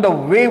not in the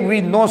way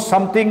we know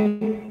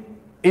something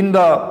in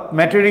the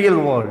material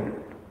world.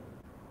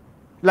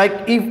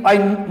 Like if I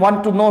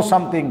want to know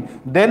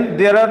something, then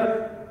there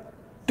are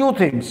two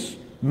things.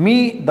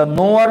 Me, the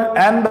knower,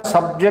 and the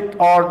subject,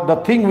 or the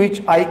thing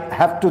which I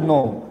have to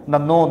know, the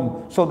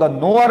known. So the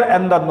knower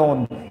and the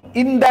known.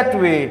 In that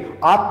way,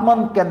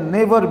 Atman can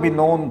never be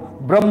known,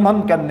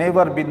 Brahman can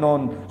never be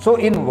known. So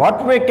in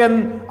what way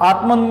can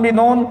Atman be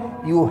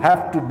known? You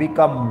have to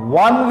become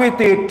one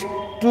with it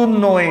to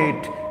know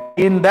it.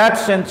 In that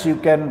sense, you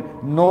can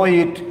know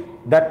it.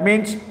 That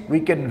means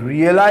we can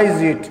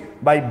realize it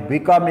by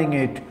becoming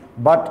it,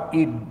 but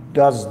it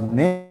does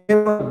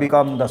never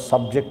become the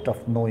subject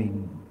of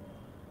knowing.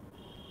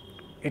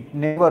 It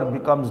never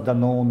becomes the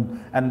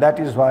known, and that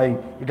is why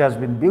it has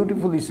been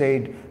beautifully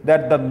said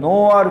that the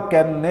knower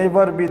can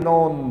never be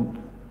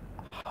known.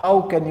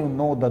 How can you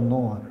know the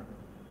knower?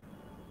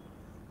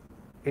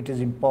 It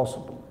is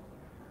impossible.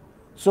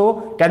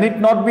 So, can it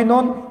not be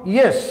known?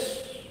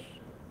 Yes.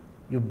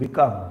 You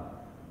become.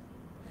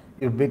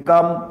 You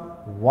become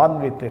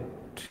one with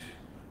it,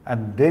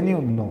 and then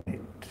you know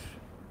it.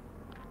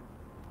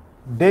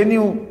 Then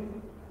you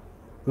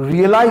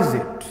realize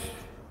it.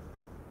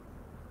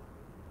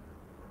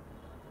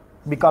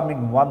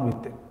 Becoming one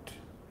with it.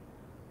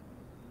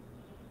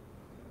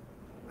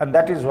 And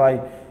that is why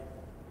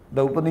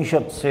the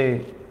Upanishads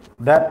say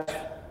that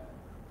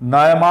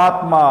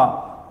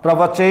Nayamatma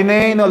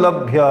pravachenena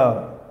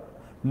labhya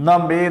na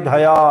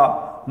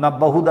medhaya na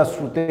bahuda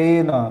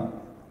srutena.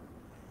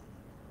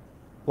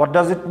 What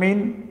does it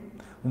mean?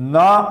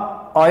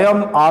 Na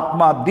ayam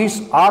atma,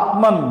 this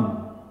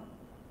Atman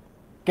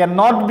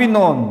cannot be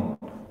known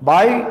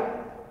by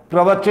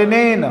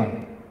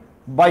pravachenena,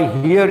 by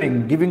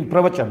hearing, giving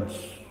pravachans,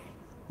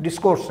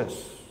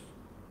 discourses.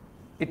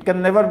 It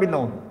can never be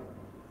known.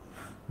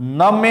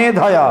 Na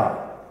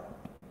medhaya.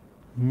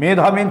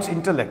 Medha means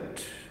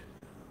intellect.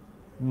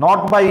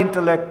 Not by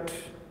intellect.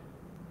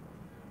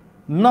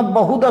 Na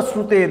bahuda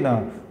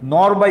srutena.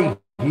 Nor by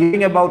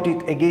hearing about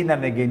it again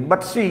and again.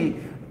 But see,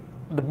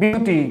 the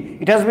beauty,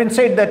 it has been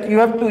said that you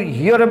have to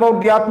hear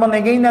about the Atman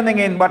again and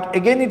again, but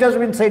again it has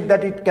been said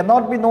that it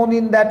cannot be known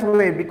in that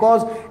way,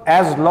 because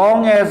as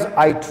long as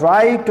I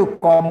try to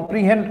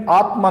comprehend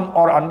Atman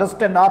or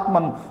understand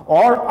Atman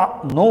or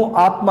know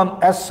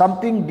Atman as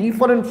something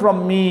different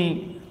from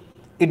me,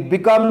 it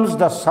becomes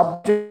the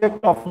subject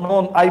of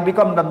known. I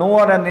become the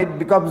knower and it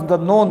becomes the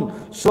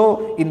known.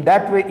 So in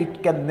that way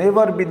it can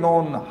never be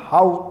known.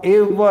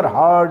 However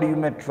hard you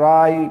may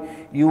try,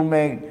 you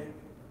may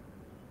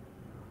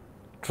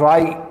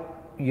try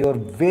your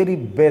very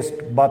best,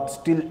 but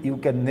still you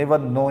can never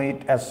know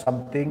it as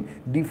something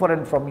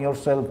different from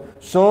yourself.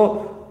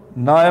 So,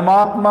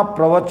 nayamatma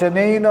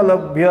pravachanena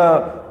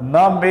labhya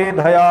na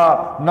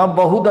medhaya na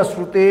bahuda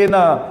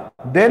srutena.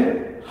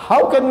 Then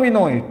how can we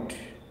know it?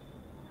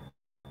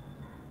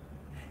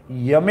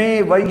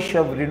 yame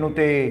vaisha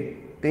vrinute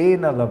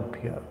tena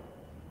labhya.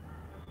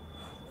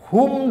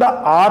 Whom the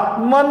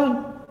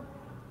Atman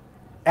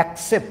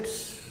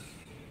accepts,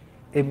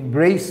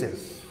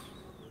 embraces,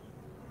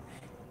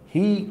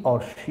 he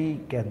or she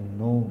can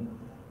know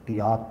the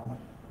Atman.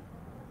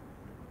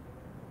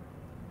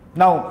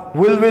 Now,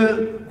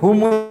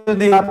 whom will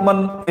the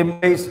Atman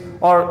embrace,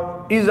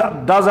 or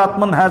does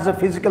Atman has a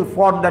physical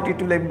form that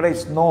it will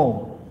embrace?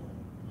 No.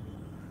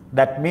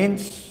 That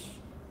means,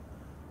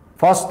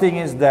 first thing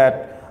is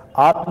that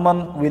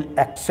Atman will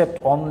accept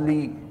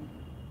only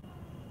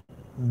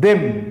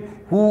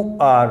them who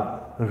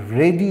are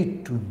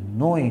ready to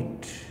know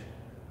it,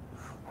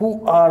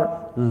 who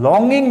are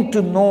longing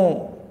to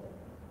know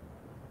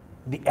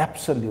the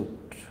Absolute,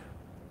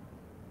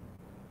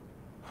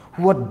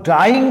 who are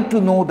dying to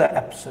know the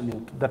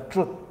Absolute, the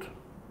truth.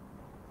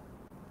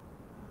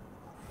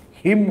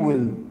 Him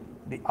will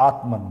the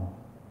Atman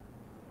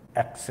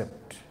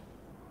accept.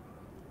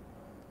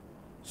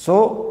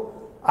 So,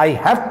 I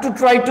have to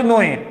try to know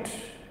it,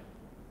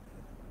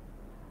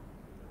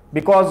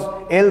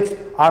 because else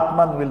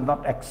Atman will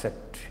not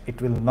accept,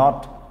 it will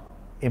not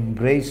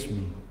embrace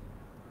me.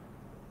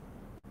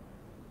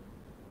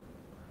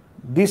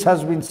 This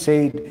has been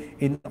said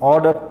in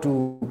order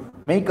to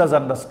make us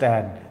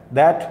understand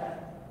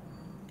that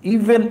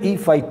even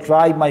if I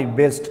try my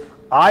best,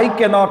 I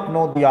cannot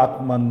know the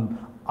Atman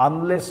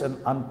unless and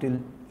until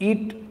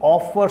it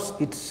offers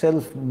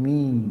itself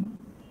me,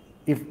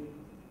 if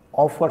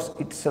offers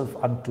itself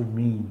unto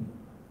me,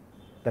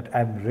 that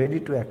I am ready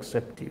to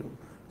accept you.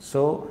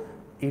 So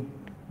it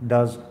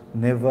does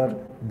never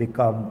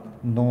become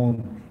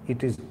known.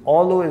 It is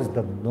always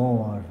the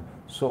knower.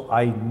 So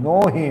I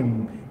know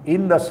him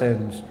in the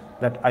sense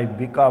that I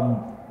become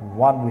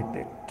one with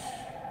it.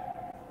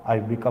 I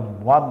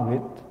become one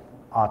with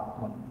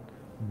Atman.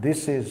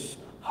 This is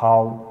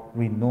how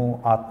we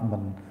know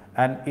Atman.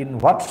 And in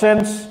what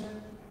sense?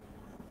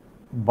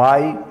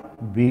 By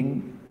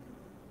being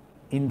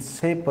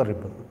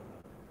inseparable,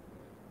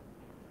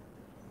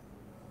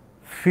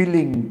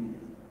 feeling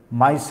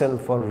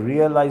myself or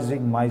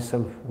realizing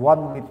myself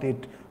one with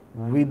it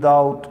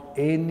without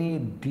any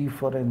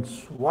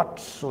difference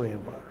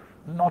whatsoever,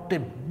 not a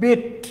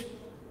bit.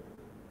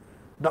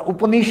 The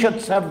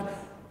Upanishads have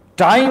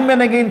time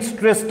and again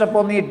stressed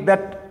upon it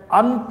that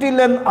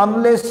until and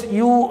unless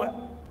you,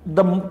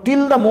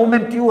 till the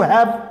moment you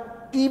have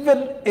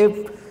even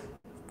a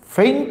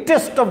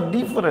faintest of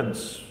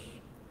difference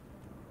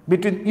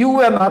between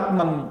you and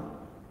Atman,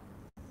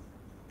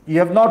 you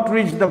have not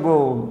reached the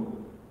goal.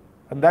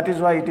 And that is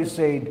why it is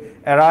said,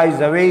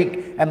 arise,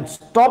 awake, and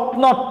stop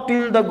not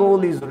till the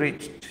goal is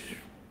reached.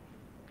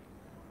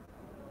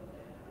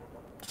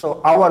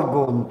 So our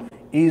goal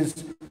is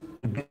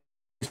to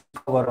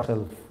discover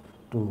ourselves,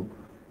 to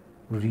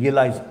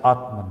realize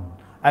Atman,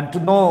 and to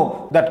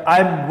know that I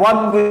am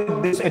one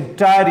with this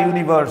entire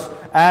universe.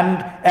 And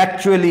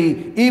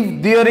actually,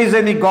 if there is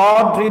any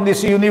God in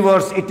this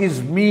universe, it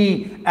is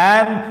me,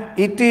 and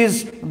it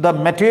is the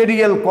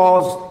material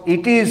cause,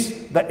 it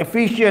is the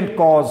efficient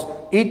cause,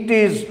 it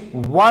is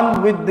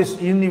one with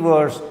this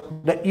universe.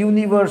 The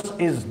universe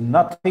is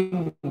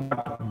nothing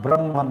but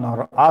Brahman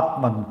or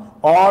Atman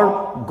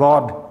or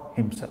God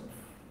himself.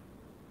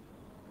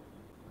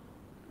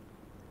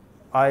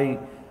 I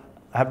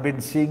have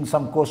been seeing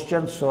some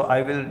questions, so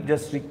I will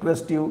just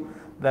request you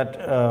that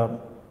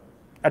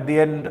at the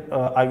end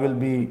I will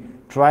be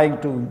trying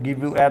to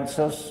give you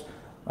answers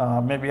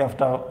maybe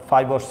after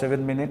 5 or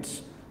 7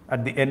 minutes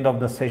at the end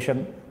of the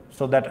session,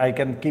 so that I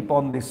can keep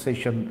on this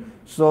session.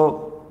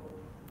 So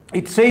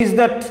it says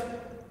that,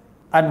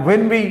 and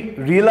when we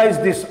realize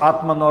this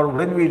Atman, or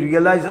when we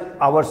realize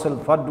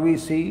ourselves, what do we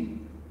see?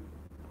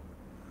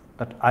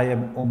 That I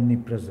am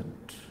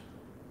omnipresent.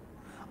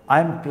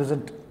 I am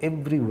present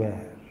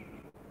everywhere.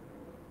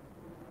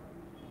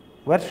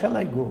 Where shall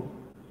I go?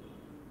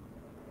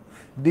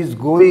 This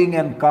going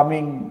and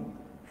coming,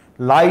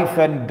 life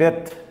and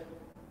death,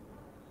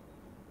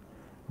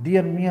 they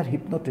are mere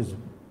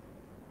hypnotism.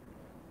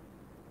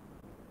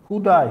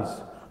 Who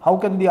dies? How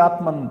can the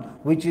Atman,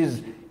 which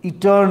is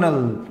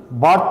eternal,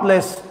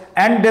 birthless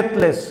and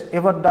deathless,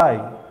 ever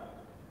die?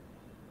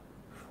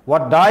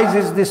 What dies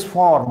is this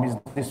form, is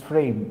this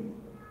frame.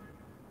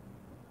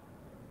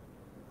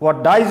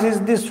 What dies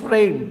is this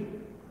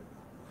frame.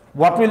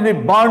 What will be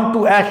burned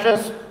to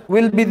ashes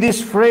will be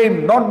this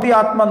frame, not the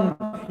Atman.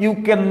 You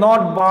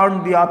cannot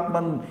burn the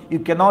Atman. You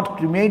cannot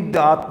cremate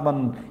the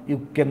Atman.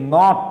 You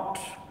cannot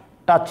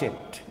touch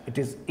it. It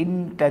is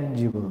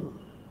intangible.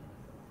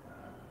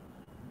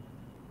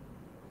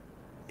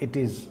 It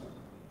is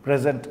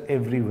present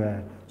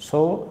everywhere.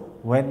 So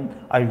when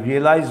I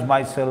realize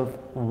myself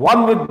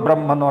one with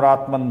Brahman or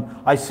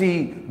Atman, I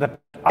see that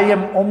I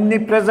am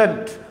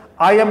omnipresent.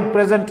 I am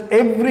present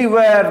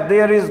everywhere.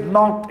 There is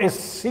not a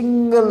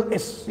single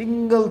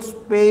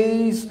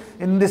space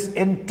in this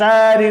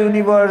entire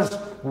universe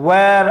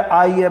where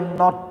I am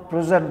not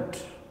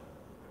present.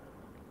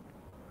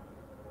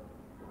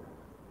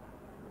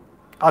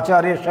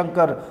 Acharya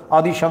Shankar,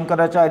 Adi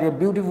Shankaracharya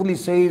beautifully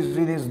says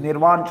in his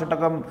Nirvan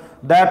Shatakam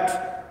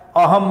that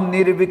Aham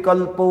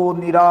nirvikalpo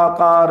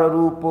nirakara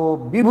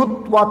rupo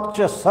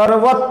vibhutvacha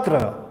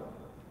sarvatra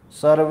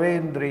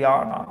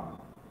sarvendriyana.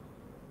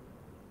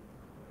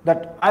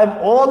 That I am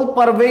all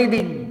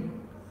pervading,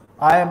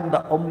 I am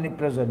the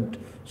omnipresent.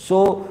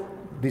 So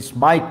this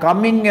my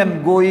coming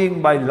and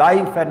going, my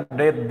life and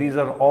death, these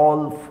are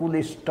all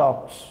foolish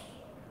talks.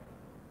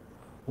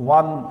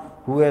 One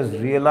who has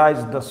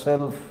realized the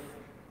self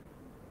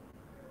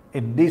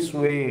in this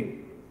way,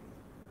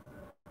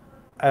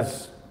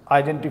 as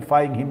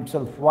identifying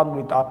himself one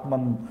with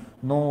Atman,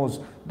 knows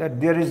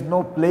that there is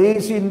no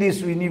place in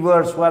this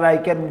universe where I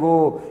can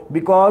go,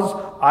 because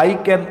I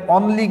can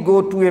only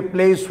go to a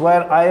place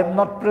where I am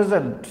not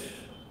present.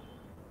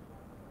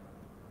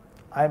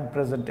 I am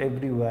present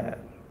everywhere.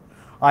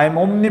 I am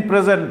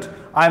omnipresent.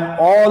 I am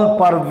all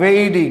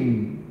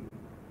pervading.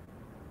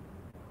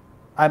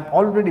 I am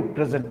already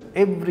present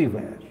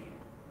everywhere.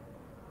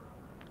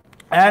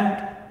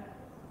 And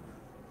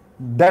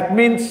that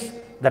means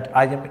that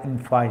I am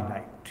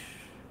infinite.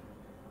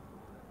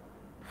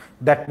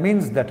 That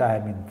means that I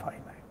am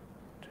infinite.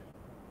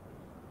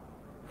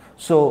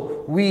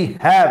 So we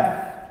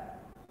have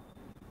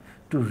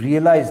to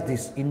realize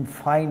this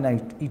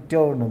infinite,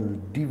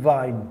 eternal,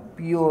 divine,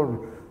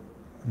 pure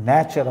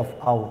nature of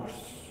ours.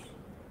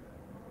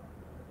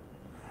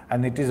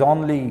 And it is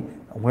only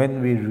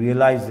when we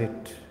realize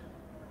it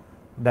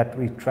that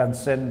we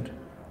transcend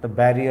the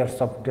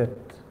barriers of death.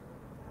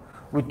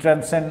 We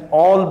transcend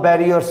all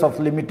barriers of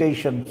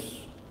limitations.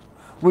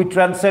 We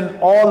transcend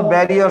all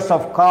barriers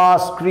of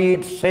caste,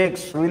 creed,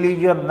 sex,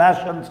 religion,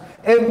 nations,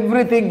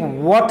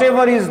 everything,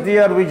 whatever is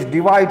there which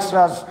divides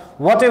us,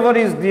 whatever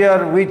is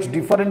there which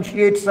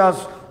differentiates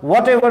us,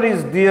 whatever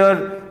is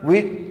there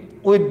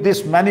with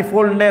this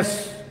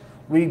manifoldness,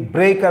 we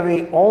break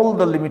away all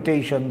the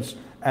limitations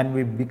and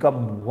we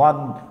become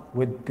one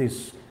with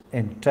this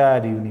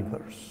entire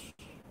universe.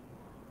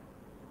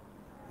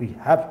 We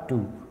have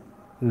to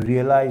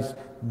realize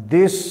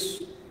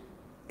this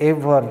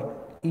ever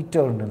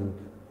eternal,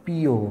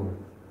 pure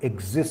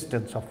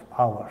existence of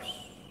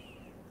ours.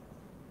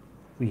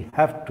 We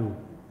have to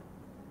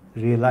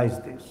realize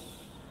this.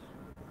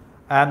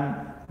 And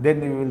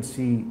then you will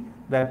see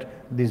that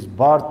this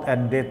birth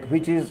and death,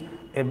 which is,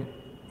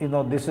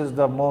 this is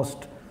the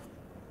most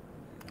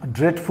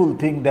dreadful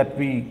thing that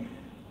we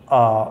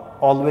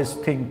always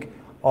think,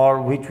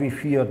 or which we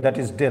fear, that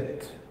is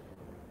death.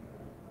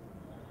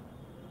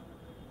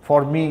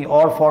 For me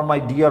or for my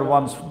dear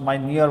ones, my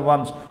near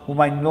ones,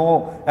 whom I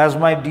know as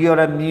my dear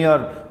and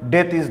near,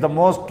 death is the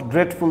most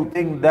dreadful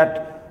thing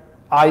that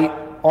I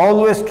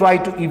always try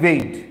to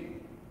evade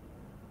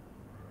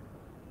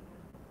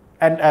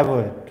and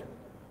avoid.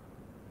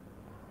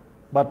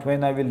 But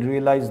when I will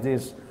realize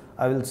this,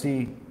 I will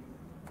see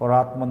for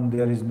Atman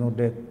there is no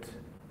death.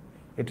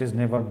 It is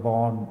never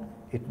born,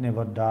 it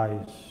never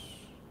dies.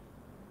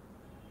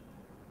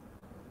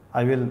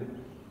 I will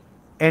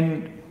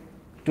end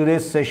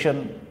today's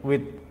session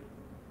with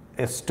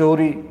a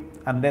story,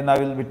 and then I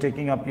will be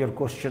taking up your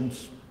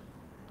questions.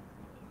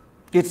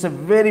 It's a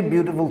very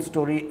beautiful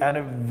story, and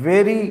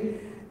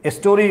a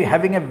story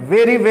having a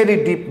very,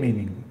 very deep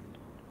meaning.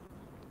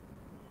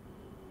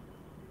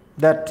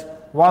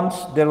 That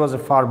once there was a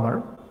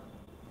farmer,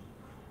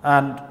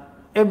 and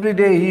every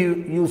day he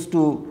used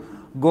to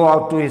go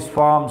out to his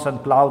farms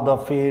and plow the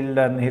field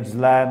and his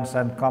lands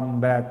and come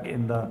back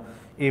in the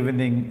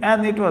evening,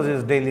 and it was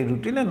his daily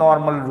routine, a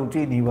normal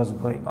routine he was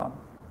going on.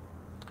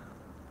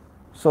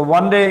 So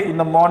one day in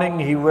the morning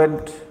he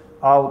went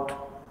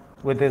out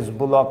with his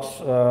bullocks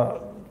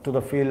to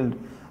the field,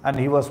 and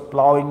he was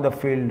plowing the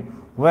field,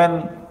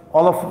 when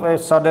all of a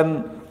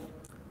sudden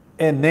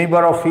a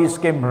neighbor of his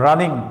came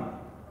running,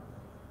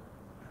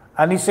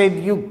 and he said,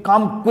 "You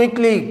come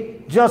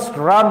quickly, just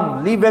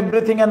run, leave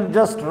everything and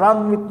just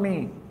run with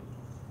me."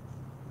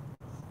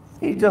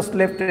 He just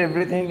left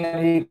everything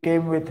and he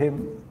came with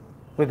him,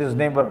 with his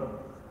neighbor.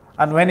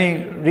 And when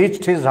he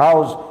reached his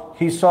house,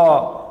 he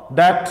saw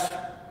that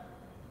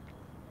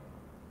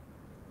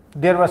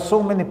there were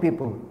so many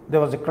people.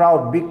 There was a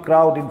crowd, big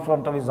crowd in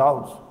front of his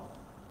house.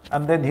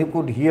 And then he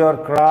could hear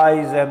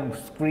cries and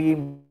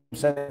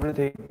screams and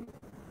everything.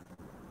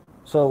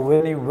 So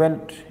when he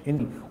went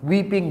in,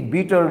 weeping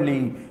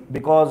bitterly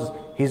because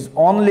his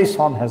only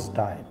son has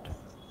died.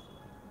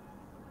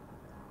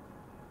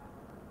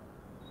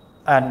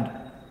 And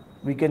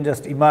we can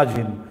just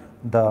imagine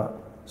the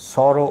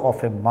sorrow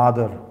of a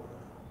mother,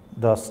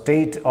 the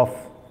state of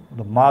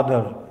the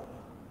mother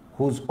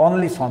whose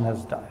only son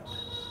has died.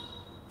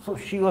 So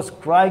she was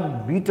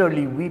crying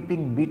bitterly,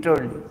 weeping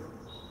bitterly.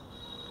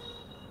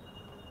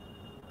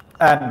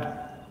 And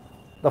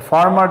the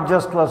farmer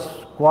just was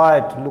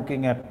quiet,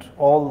 looking at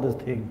all the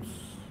things.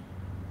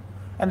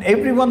 And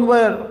everyone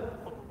were,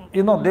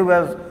 they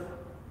were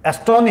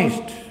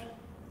astonished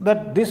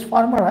that this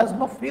farmer has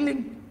no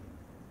feeling.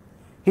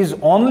 His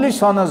only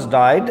son has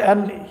died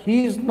and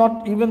he is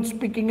not even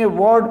speaking a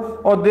word,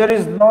 or there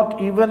is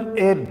not even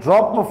a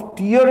drop of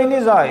tear in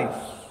his eyes.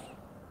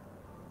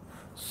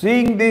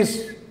 Seeing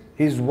this,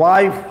 his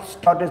wife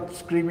started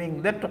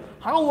screaming that,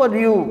 how are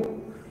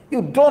you?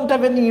 You don't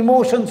have any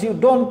emotions, you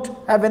don't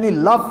have any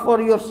love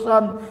for your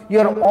son,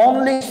 your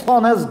only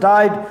son has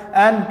died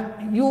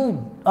and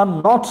you are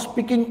not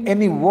speaking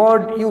any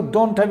word, you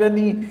don't have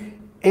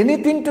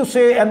anything to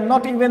say and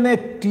not even a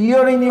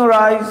tear in your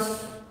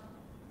eyes.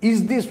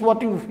 Is this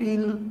what you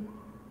feel?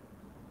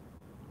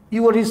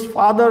 You were his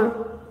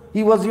father,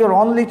 he was your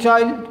only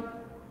child.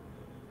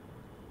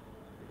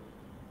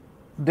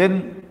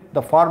 Then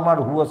the farmer,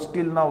 who was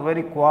still now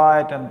very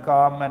quiet and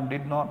calm and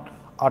did not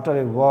utter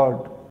a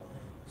word,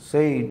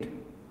 said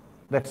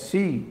that,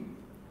 see,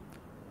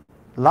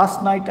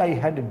 last night I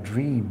had a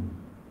dream,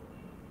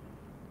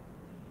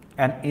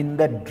 and in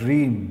that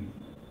dream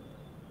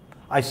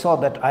I saw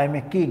that I am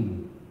a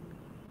king.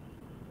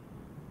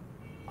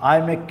 I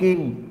am a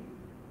king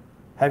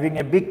having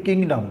a big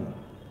kingdom,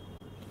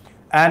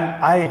 and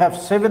I have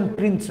 7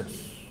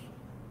 princes.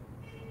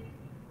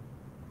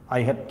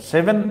 I had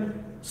 7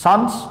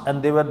 sons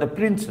and they were the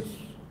princes.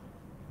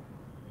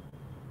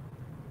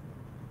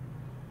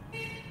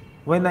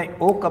 When I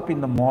woke up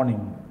in the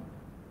morning,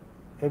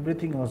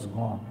 everything was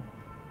gone.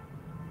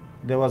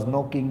 There was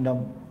no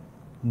kingdom,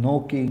 no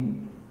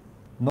king,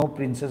 no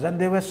princess,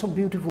 and they were so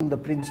beautiful, the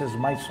princes,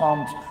 my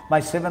sons, my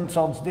 7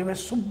 sons, they were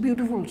so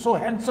beautiful, so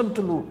handsome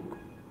to look.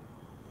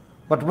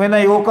 But when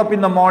I woke up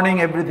in the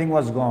morning, everything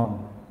was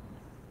gone.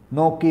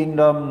 No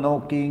kingdom,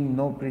 no king,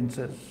 no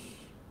princess.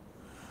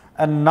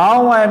 And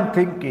now I am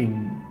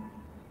thinking,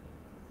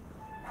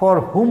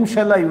 for whom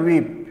shall I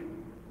weep?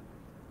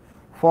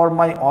 For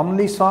my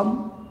only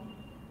son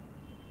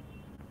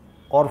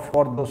or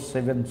for those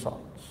 7 sons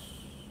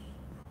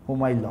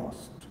whom I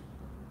lost?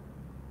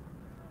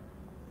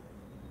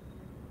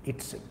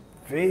 It's a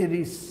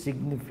very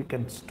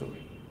significant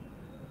story.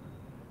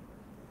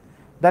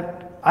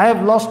 That I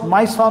have lost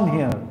my son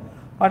here,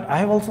 but I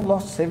have also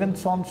lost 7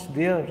 sons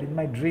there in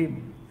my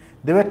dream.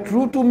 They were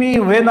true to me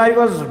when I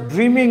was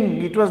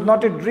dreaming. It was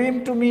not a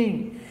dream to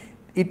me.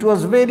 It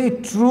was very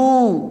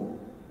true.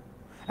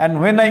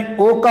 And when I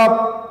woke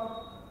up,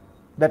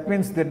 that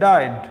means they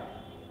died.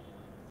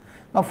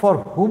 Now for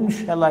whom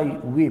shall I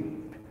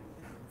weep?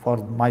 For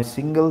my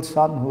single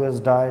son who has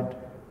died,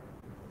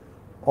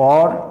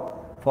 or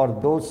for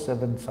those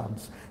 7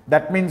 sons?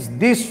 That means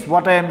this,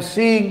 what I am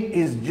seeing,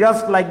 is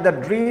just like the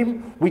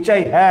dream which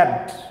I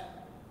had.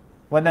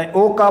 When I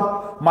woke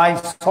up, my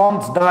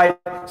sons died.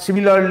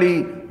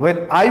 Similarly,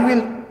 when I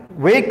will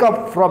wake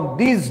up from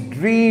this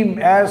dream,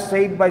 as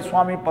said by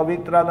Swami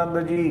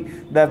Pavitrananda Ji,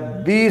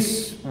 that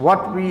this,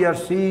 what we are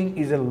seeing,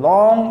 is a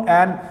long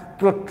and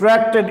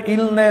protracted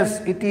illness.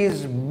 It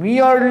is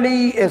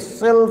merely a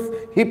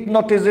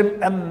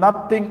self-hypnotism and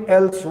nothing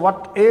else.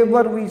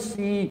 Whatever we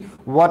see,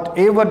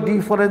 whatever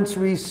difference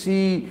we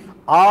see,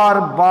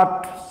 are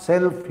but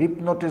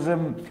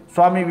self-hypnotism.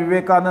 Swami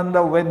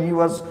Vivekananda, when he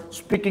was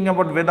speaking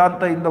about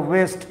Vedanta in the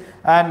West,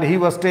 and he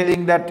was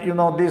telling that, you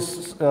know,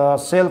 this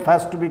self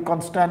has to be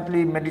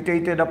constantly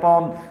meditated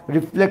upon,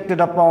 reflected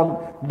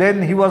upon.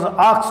 Then he was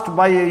asked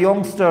by a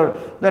youngster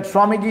that,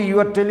 Swamiji, you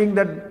are telling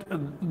that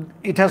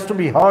it has to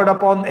be heard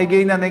upon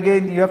again and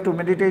again, you have to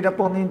meditate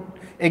upon it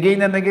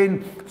again and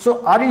again.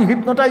 So are you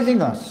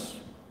hypnotizing us?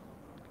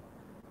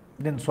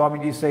 Then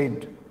Swamiji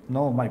said,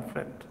 no, my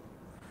friend,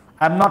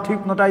 I am not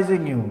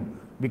hypnotizing you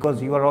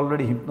because you are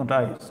already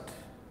hypnotized.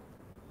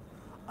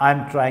 I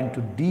am trying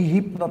to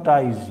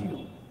de-hypnotize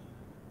you.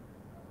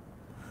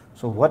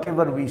 So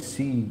whatever we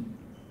see,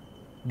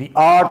 the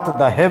earth,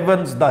 the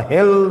heavens, the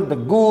hell, the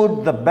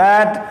good, the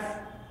bad,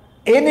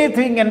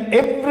 anything and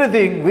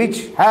everything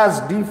which has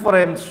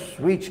difference,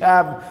 which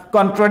have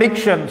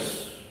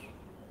contradictions,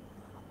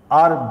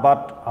 are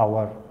but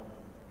our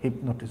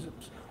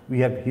hypnotisms. We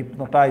have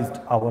hypnotized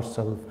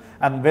ourselves.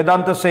 And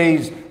Vedanta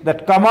says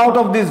that come out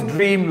of this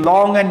dream,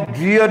 long and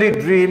dreary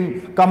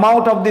dream, come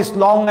out of this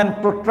long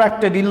and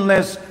protracted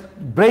illness,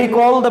 break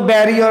all the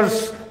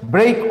barriers,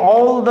 break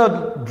all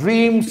the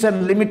dreams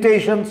and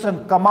limitations,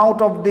 and come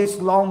out of this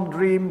long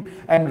dream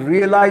and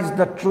realize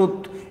the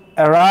truth.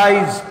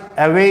 Arise,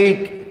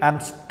 awake,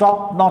 and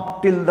stop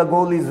not till the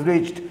goal is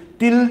reached.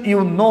 Till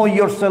you know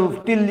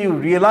yourself, till you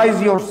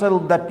realize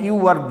yourself that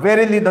you are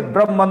verily the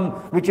Brahman,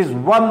 which is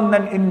one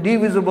and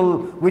indivisible,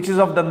 which is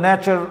of the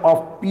nature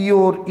of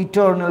pure,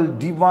 eternal,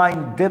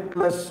 divine,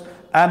 deathless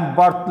and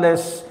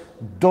birthless.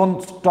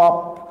 Don't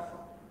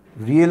stop.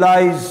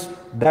 Realize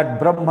that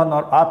Brahman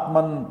or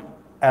Atman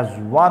as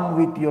one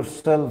with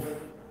yourself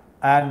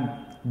and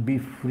be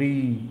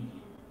free.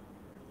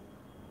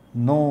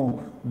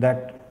 Know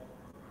that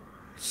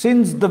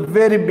since the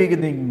very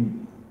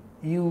beginning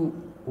you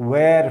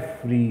were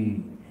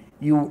free,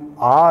 you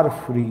are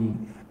free,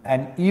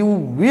 and you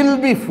will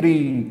be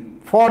free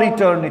for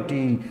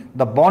eternity.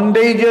 The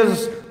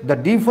bondages, the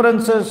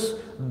differences,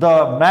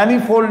 the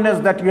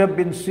manifoldness that you have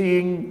been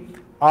seeing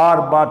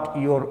are but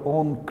your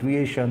own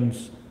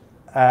creations,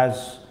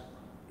 as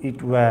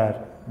it were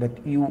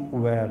that you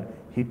were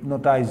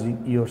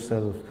hypnotizing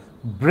yourself.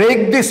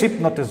 Break this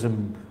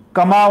hypnotism,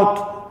 come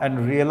out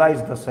and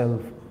realize the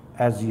self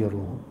as your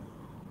own.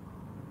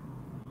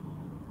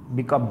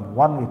 become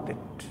one with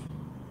it.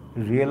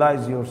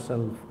 Realize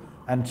yourself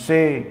and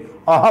say,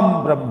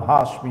 Aham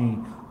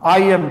Brahmasmi, I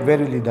am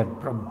verily that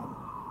Brahman.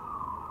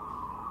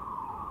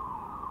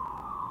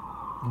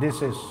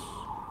 This is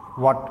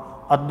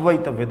what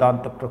Advaita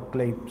Vedanta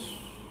proclaims.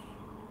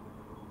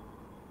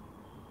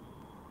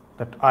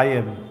 That I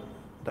am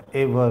the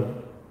ever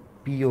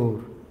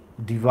pure,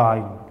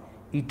 divine,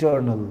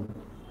 eternal,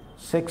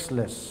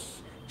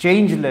 sexless,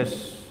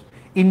 changeless,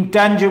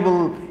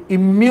 intangible,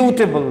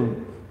 immutable,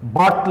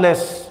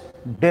 birthless,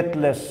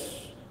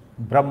 deathless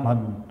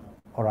Brahman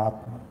or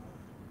Atman.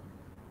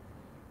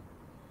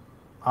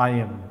 I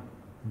am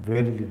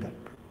verily that.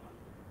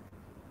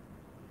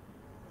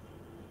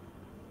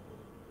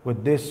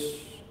 With this,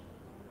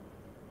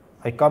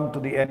 I come to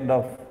the end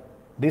of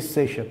this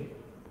session.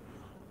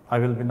 I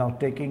will be now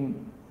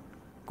taking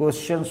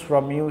questions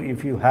from you.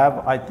 If you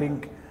have, I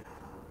think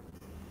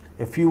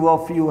a few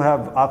of you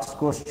have asked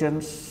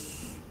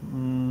questions.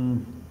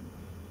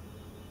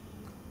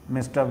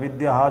 Mr.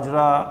 Vidya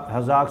Hajra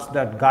has asked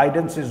that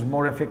guidance is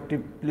more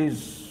effective.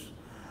 Please,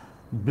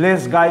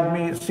 Bliss, guide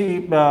me.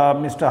 See,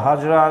 Mr.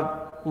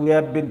 Hajra, we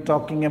have been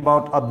talking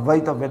about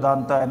Advaita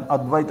Vedanta, and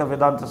Advaita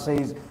Vedanta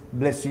says,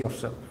 bless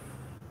yourself.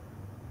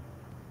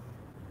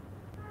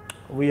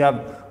 We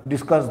have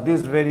discussed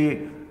this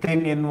very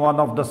thing in one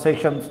of the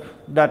sessions,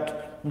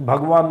 that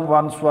Bhagwan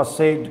once was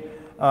said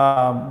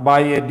by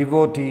a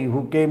devotee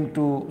who came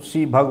to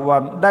see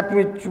Bhagwan, that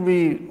which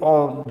we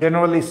all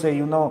generally say,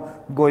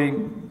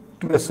 going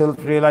to a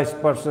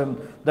self-realized person,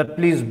 that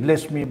please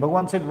bless me.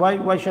 Bhagwan said,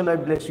 why shall I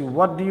bless you?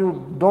 What do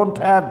you don't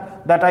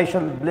have that I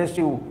shall bless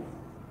you?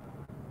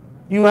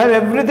 You have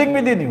everything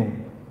within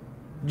you.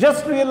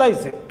 Just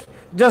realize it.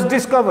 Just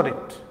discover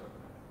it.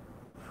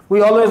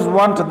 We always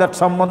want that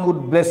someone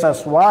would bless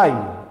us.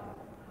 Why?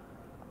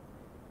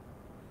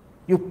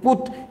 You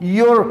put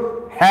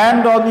your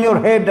hand on your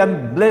head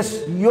and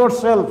bless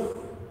yourself.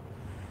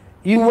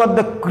 You are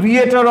the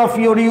creator of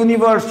your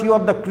universe. You are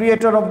the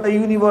creator of the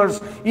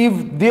universe.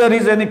 If there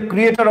is any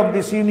creator of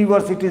this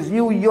universe, it is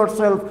you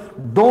yourself.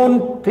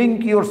 Don't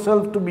think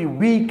yourself to be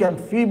weak and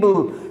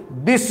feeble.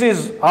 This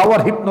is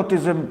our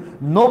hypnotism.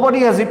 Nobody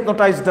has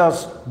hypnotized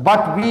us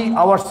but we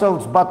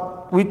ourselves.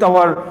 But with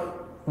our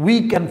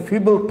weak and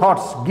feeble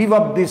thoughts, give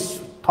up these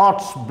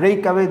thoughts,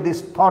 break away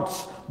these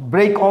thoughts,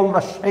 break all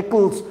the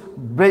shackles,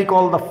 break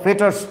all the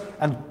fetters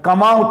and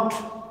come out.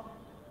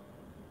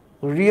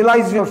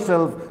 Realize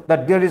yourself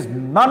that there is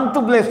none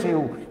to bless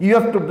you. You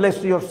have to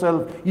bless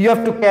yourself. You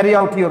have to carry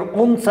out your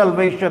own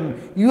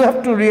salvation. You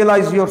have to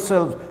realize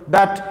yourself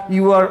that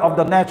you are of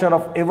the nature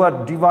of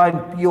ever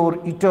divine, pure,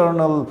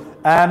 eternal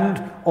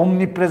and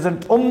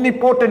omnipresent,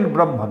 omnipotent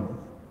Brahman.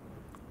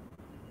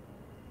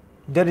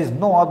 There is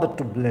no other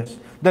to bless.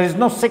 There is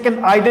no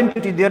second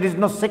identity. There is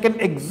no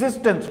second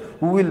existence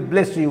who will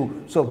bless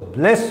you. So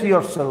bless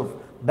yourself.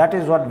 That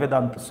is what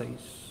Vedanta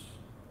says.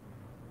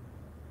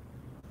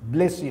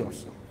 Bless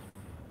yourself.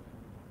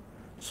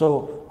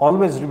 So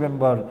always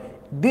remember,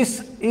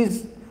 this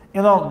is,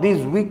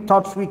 these weak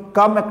thoughts, we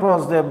come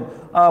across them.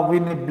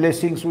 We need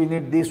blessings, we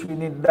need this, we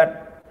need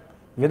that.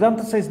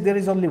 Vedanta says there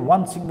is only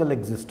one single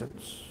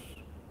existence.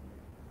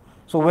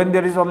 So when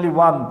there is only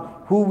one,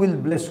 who will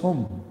bless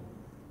whom?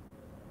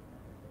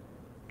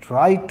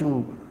 Try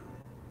to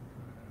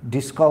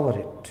discover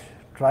it.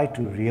 Try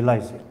to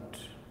realize it.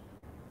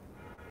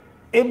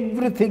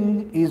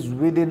 Everything is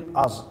within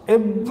us.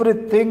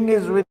 Everything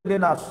is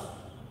within us.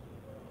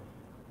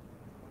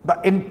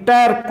 The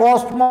entire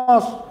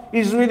cosmos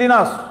is within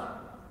us.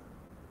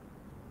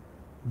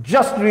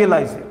 Just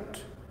realize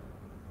it.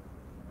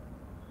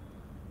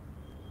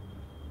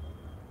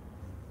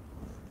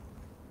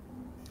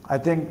 I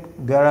think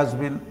there has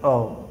been,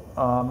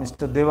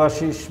 Mr.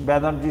 Devashish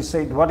Banerjee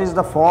said, what is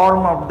the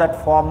form of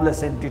that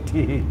formless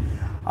entity?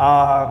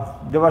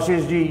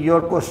 Devashish ji,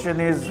 your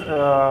question is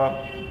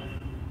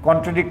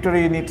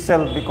contradictory in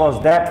itself,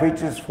 because that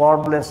which is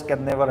formless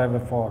can never have a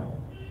form.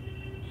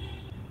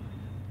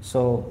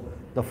 So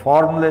the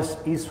formless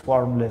is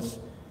formless.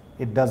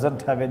 It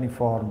doesn't have any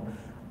form.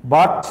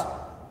 But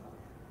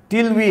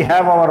till we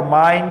have our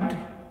mind,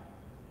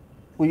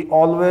 we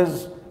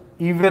always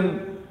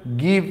even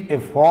give a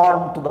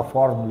form to the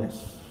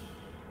formless.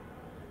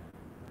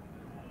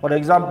 For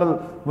example,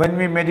 when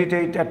we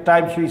meditate, at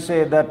times we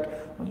say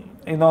that,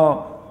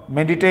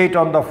 meditate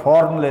on the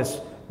formless.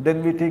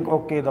 Then we think,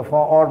 okay,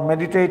 or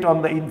meditate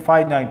on the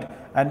infinite.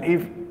 And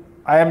if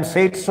I am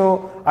said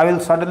so, I will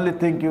suddenly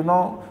think,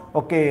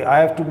 okay, I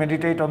have to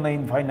meditate on the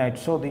infinite.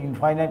 So the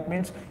infinite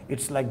means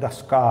it's like the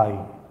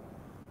sky.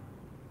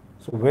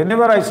 So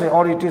whenever I say,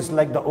 or it is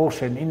like the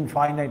ocean,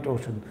 infinite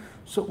ocean.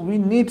 So we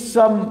need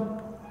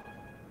some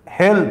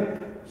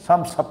help,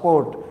 some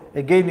support.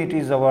 Again, it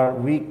is our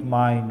weak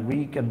mind,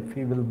 weak and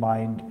feeble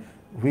mind,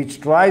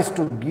 which tries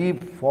to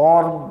give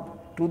form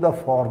to the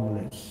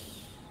formless.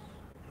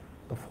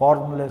 The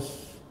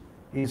formless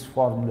is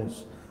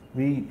formless.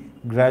 We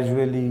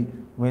gradually,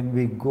 when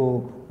we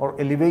go or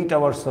elevate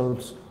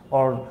ourselves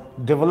or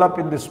develop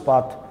in this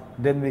path,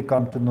 then we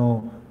come to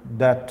know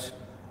that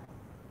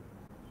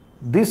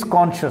this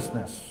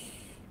consciousness,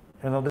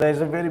 there is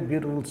a very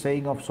beautiful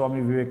saying of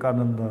Swami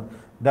Vivekananda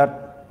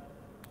that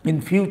in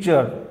the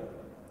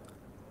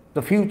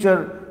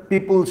future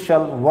people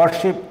shall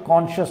worship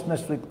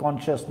consciousness with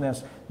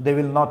consciousness. They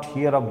will not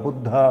hear of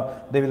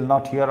Buddha, they will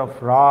not hear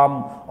of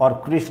Ram or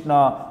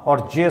Krishna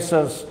or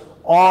Jesus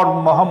or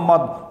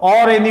Muhammad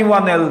or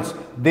anyone else.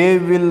 They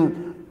will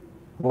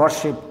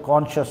worship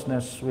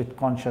consciousness with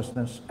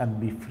consciousness and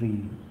be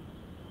free.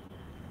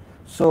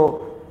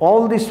 So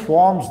all these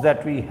forms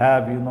that we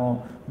have,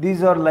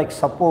 these are like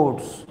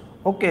supports.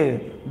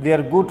 Okay, they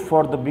are good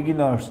for the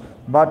beginners,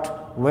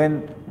 but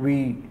when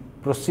we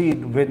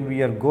proceed, when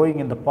we are going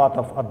in the path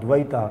of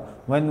Advaita,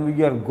 when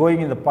we are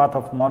going in the path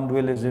of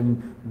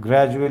non-dualism,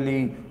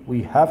 gradually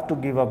we have to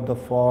give up the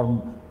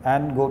form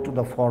and go to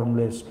the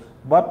formless,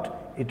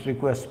 but it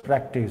requires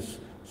practice.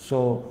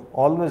 So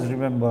always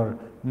remember,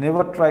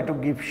 never try to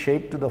give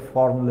shape to the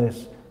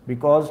formless,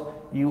 because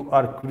you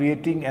are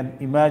creating an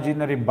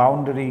imaginary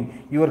boundary,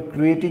 you are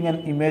creating an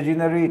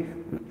imaginary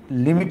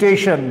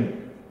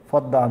limitation for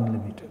the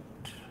unlimited.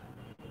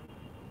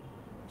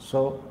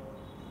 So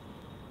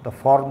the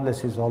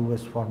formless is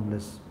always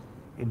formless.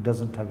 It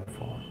doesn't have a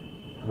form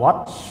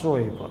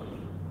whatsoever.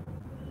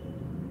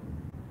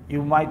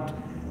 You might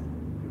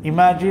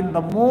imagine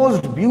the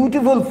most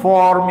beautiful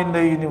form in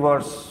the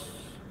universe,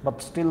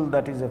 but still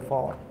that is a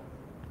form.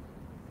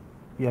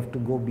 You have to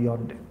go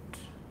beyond it.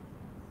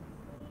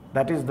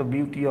 That is the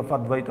beauty of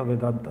Advaita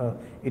Vedanta.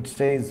 It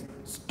says,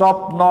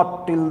 stop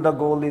not till the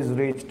goal is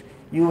reached.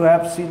 You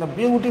have seen a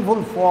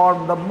beautiful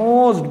form, the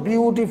most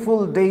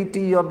beautiful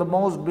deity or the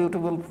most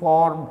beautiful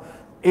form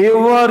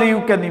ever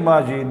you can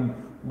imagine,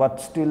 but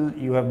still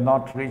you have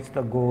not reached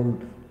the goal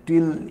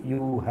till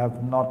you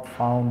have not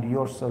found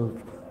yourself,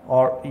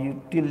 or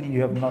till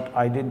you have not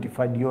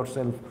identified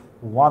yourself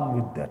one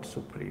with that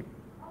Supreme.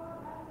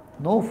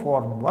 No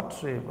form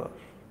whatsoever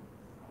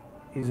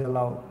is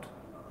allowed.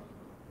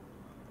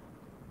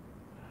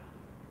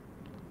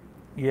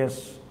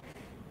 Yes,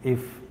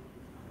 if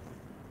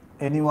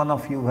any one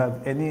of you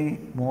have any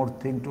more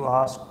thing to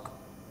ask,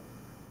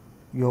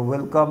 you are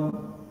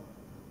welcome.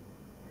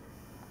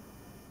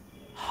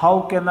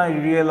 How can I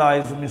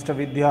realize, Mr.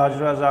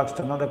 Vidyajra has asked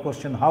another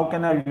question, how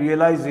can I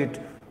realize it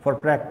for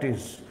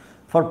practice?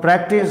 For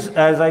practice,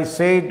 as I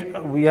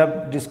said, we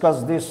have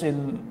discussed this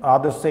in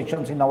other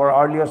sessions, in our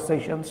earlier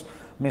sessions,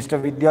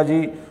 Mr.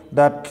 Vidyaji,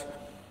 that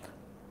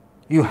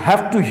you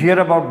have to hear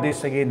about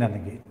this again and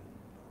again.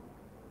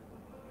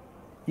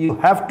 You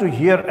have to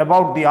hear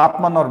about the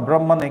Atman or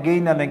Brahman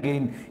again and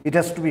again. It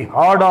has to be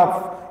heard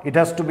of, it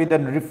has to be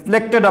then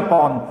reflected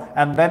upon,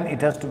 and then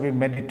it has to be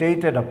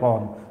meditated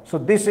upon. So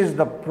this is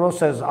the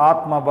process,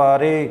 Atma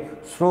Vare,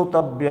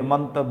 Srotabhya,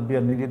 Mantabhya,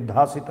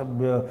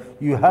 Niridhasitabhya.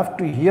 You have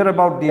to hear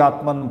about the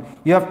Atman,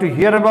 you have to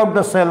hear about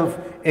the self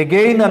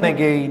again and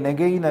again,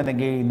 again and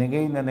again,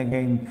 again and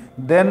again.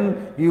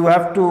 Then you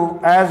have to,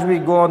 as we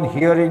go on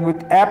hearing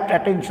with apt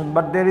attention,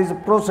 but there is a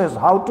process,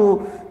 how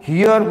to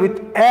hear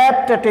with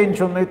apt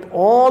attention, with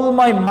all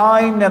my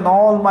mind and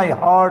all my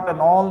heart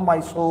and all my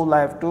soul.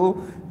 I have to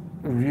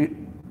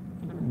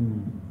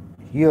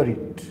hear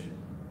it.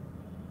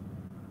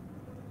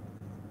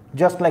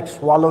 Just like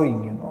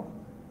swallowing,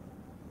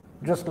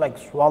 just like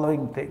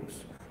swallowing things,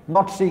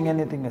 not seeing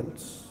anything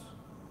else.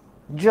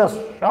 Just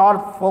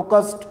sharp,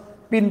 focused,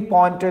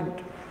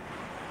 pinpointed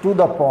to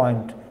the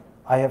point.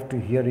 I have to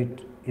hear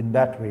it in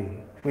that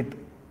way, with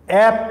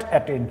apt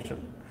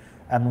attention.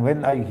 And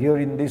when I hear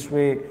in this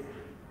way,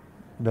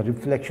 the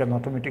reflection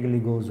automatically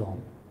goes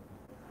on.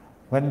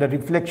 When the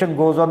reflection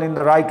goes on in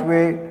the right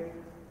way,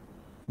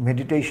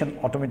 meditation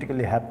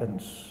automatically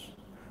happens.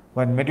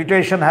 When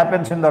meditation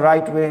happens in the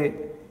right way,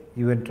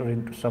 you enter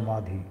into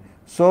samadhi.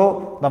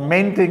 So the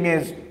main thing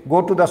is,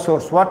 go to the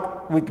source.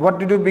 With what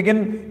did you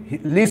begin?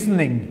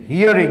 Listening,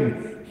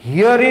 hearing.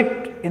 Hear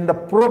it in the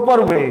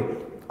proper way,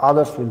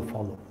 others will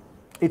follow.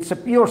 It's a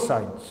pure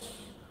science.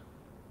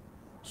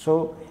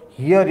 So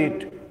hear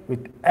it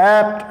with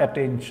apt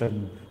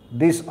attention.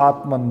 This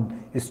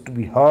Atman is to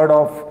be heard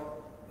of,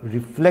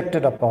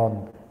 reflected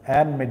upon,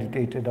 and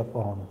meditated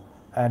upon,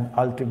 and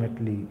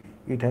ultimately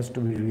it has to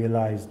be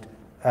realized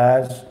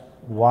as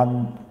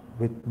one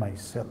with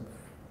myself.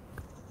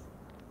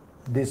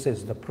 This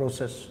is the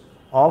process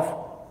of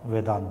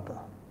Vedanta,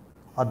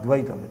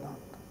 Advaita Vedanta.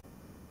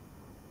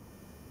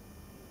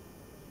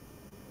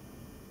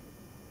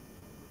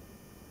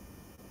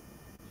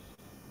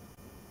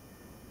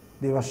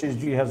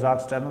 Devashishji has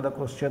asked another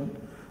question,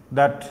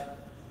 that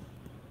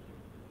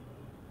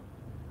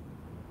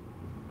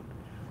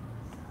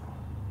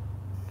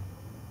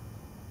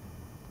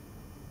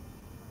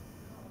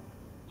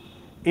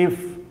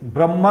if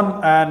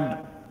Brahman and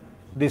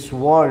this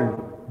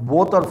world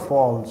both are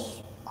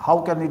false, how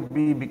can it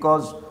be?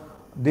 Because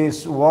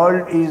this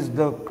world is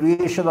the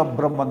creation of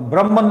Brahman.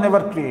 Brahman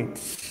never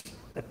creates.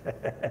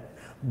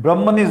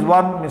 Brahman is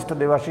one, Mr.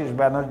 Devashish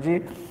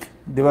Banerjee.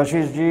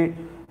 Devashishji,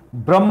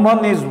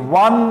 Brahman is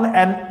one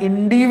and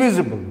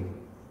indivisible.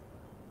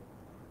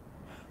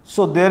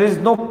 So there is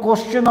no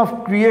question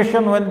of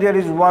creation when there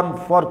is one.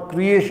 For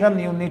creation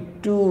you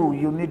need two,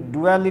 you need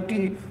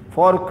duality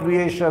for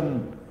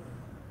creation.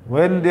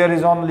 When there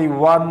is only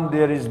one,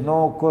 there is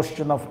no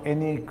question of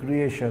any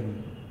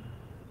creation.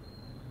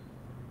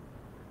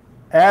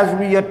 As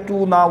we are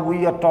two now,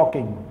 we are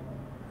talking.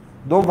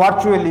 Though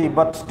virtually,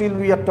 but still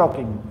we are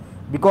talking.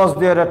 Because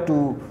there are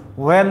two.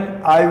 When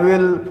I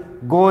will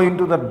go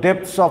into the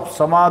depths of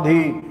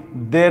samadhi,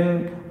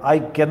 then I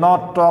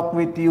cannot talk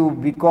with you,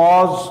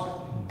 because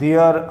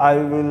there I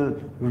will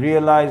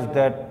realize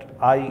that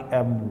I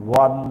am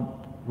one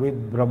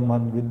with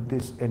Brahman, with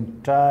this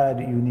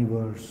entire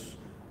universe,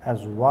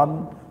 as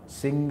one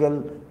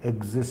single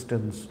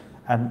existence,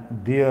 and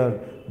there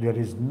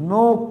is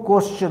no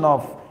question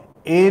of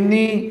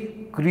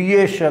any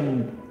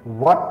creation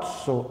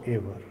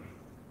whatsoever.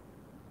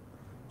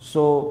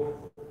 So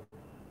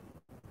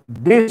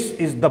this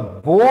is the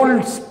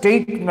bold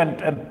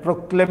statement and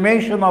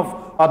proclamation of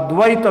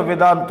Advaita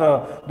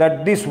Vedanta,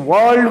 that this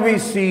world we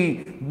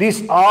see,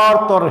 this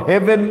earth or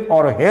heaven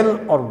or hell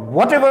or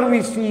whatever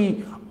we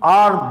see,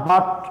 are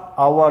but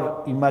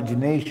our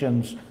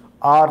imaginations,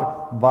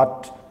 are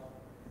but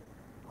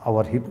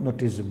our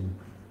hypnotism,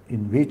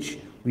 in which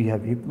we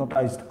have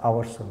hypnotized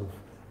ourselves.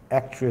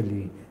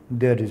 Actually,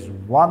 there is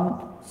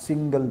one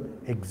single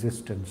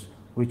existence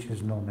which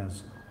is known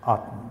as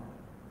Atman.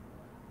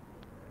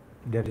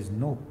 There is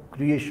no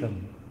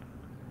creation,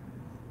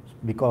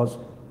 because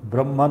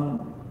Brahman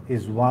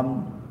is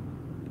one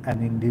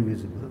and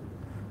indivisible.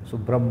 So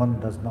Brahman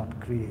does not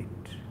create.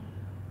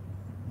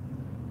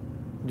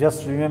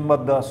 Just remember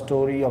the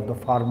story of the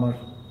farmer,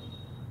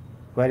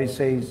 where he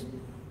says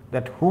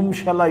that whom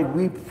shall I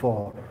weep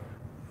for?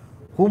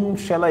 Whom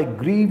shall I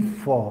grieve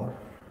for?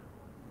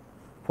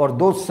 For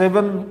those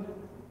 7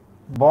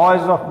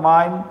 boys of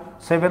mine,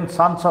 7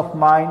 sons of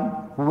mine,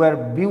 who were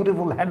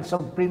beautiful,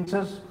 handsome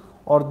princes,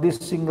 or this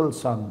single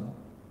son?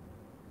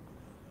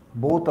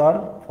 Both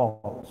are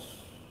false.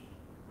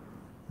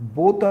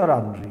 Both are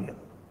unreal.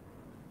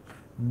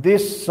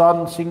 This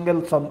son,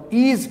 single son,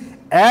 is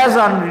as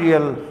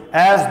unreal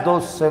as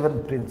those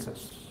 7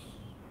 princes.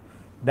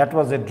 That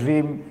was a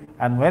dream,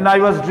 and when I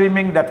was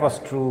dreaming, that was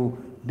true.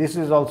 This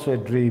is also a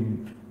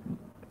dream.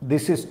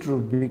 This is true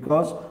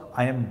because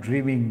I am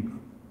dreaming,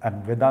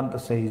 and Vedanta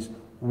says,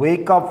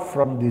 wake up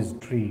from this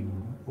dream.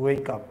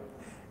 Wake up.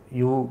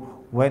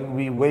 When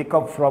we wake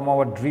up from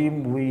our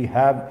dream, we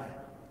have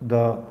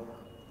the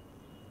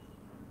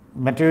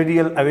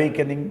material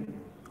awakening,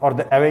 or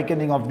the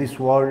awakening of this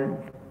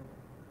world.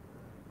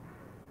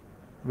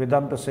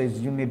 Vedanta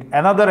says you need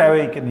another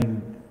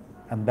awakening,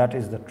 and that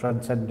is the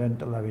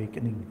transcendental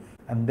awakening.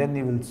 And then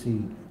you will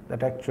see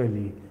that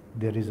actually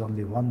there is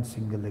only one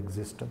single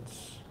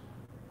existence.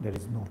 There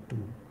is no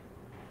two.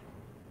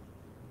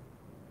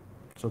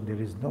 So there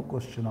is no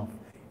question of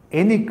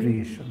any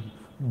creation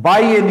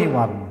by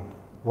anyone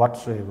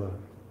whatsoever,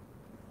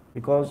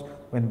 because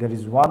when there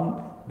is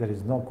one, there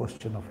is no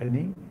question of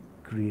any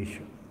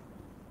creation.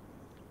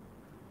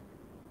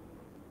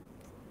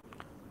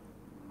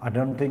 I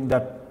don't think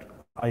that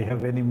I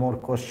have any more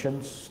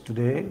questions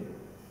today.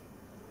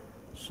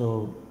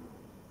 So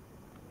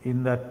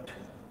in that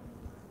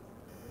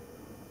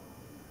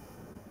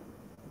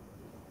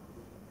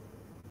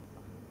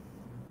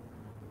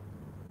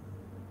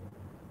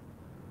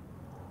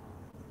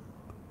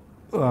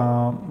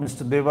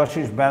Mr.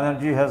 Devashish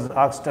Banerjee has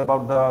asked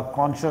about the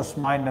conscious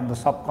mind and the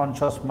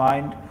subconscious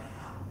mind.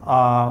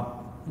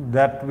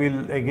 That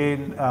will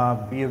again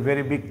be a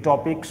very big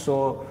topic.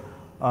 So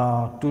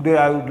today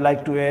I would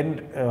like to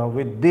end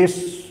with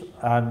this,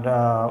 and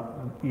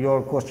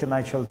your question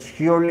I shall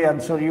surely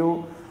answer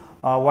you.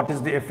 What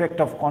is the effect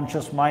of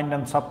conscious mind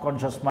and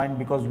subconscious mind?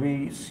 Because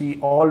we see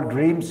all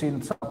dreams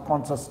in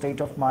subconscious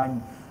state of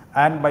mind,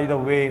 and by the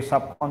way,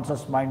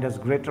 subconscious mind has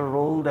greater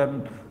role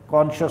than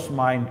conscious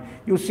mind.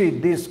 You see,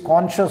 this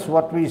conscious,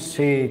 what we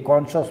say,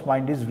 conscious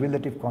mind is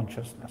relative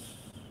consciousness.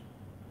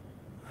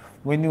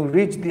 When you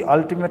reach the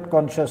ultimate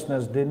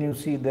consciousness, then you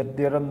see that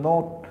there are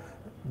no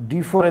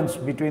difference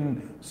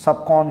between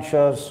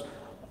subconscious,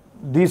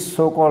 this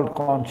so-called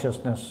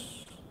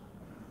consciousness.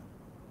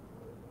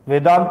 The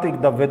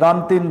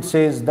Vedantin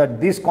says that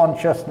this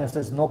consciousness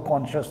is no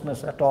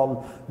consciousness at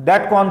all.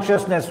 That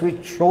consciousness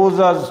which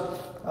shows us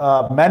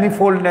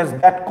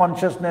manifoldness, that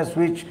consciousness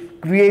which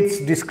creates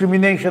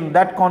discrimination,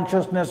 that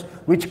consciousness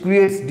which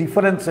creates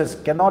differences,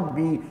 cannot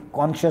be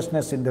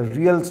consciousness in the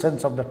real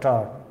sense of the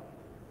term.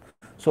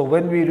 So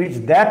when we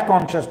reach that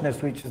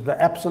consciousness, which is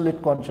the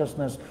absolute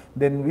consciousness,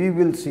 then we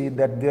will see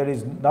that there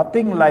is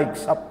nothing like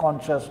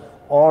subconscious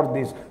or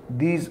this.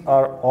 These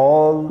are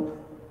all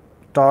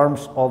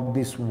terms of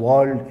this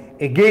world,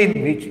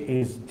 again, which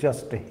is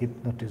just a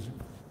hypnotism.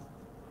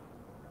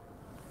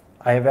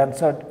 I have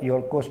answered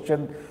your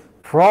question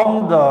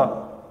from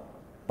the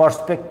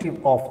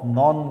perspective of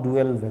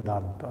non-dual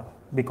Vedanta,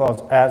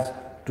 because as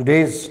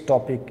today's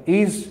topic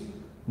is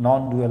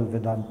non-dual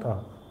Vedanta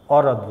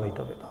or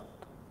Advaita Vedanta.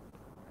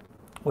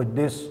 With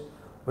this,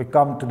 we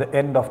come to the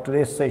end of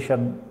today's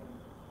session.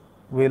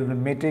 We will be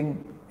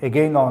meeting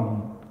again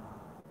on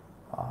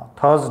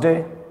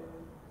Thursday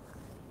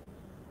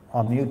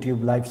on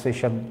YouTube live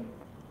session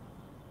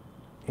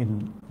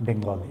in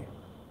Bengali.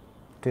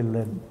 Till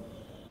then,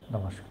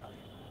 namaskar.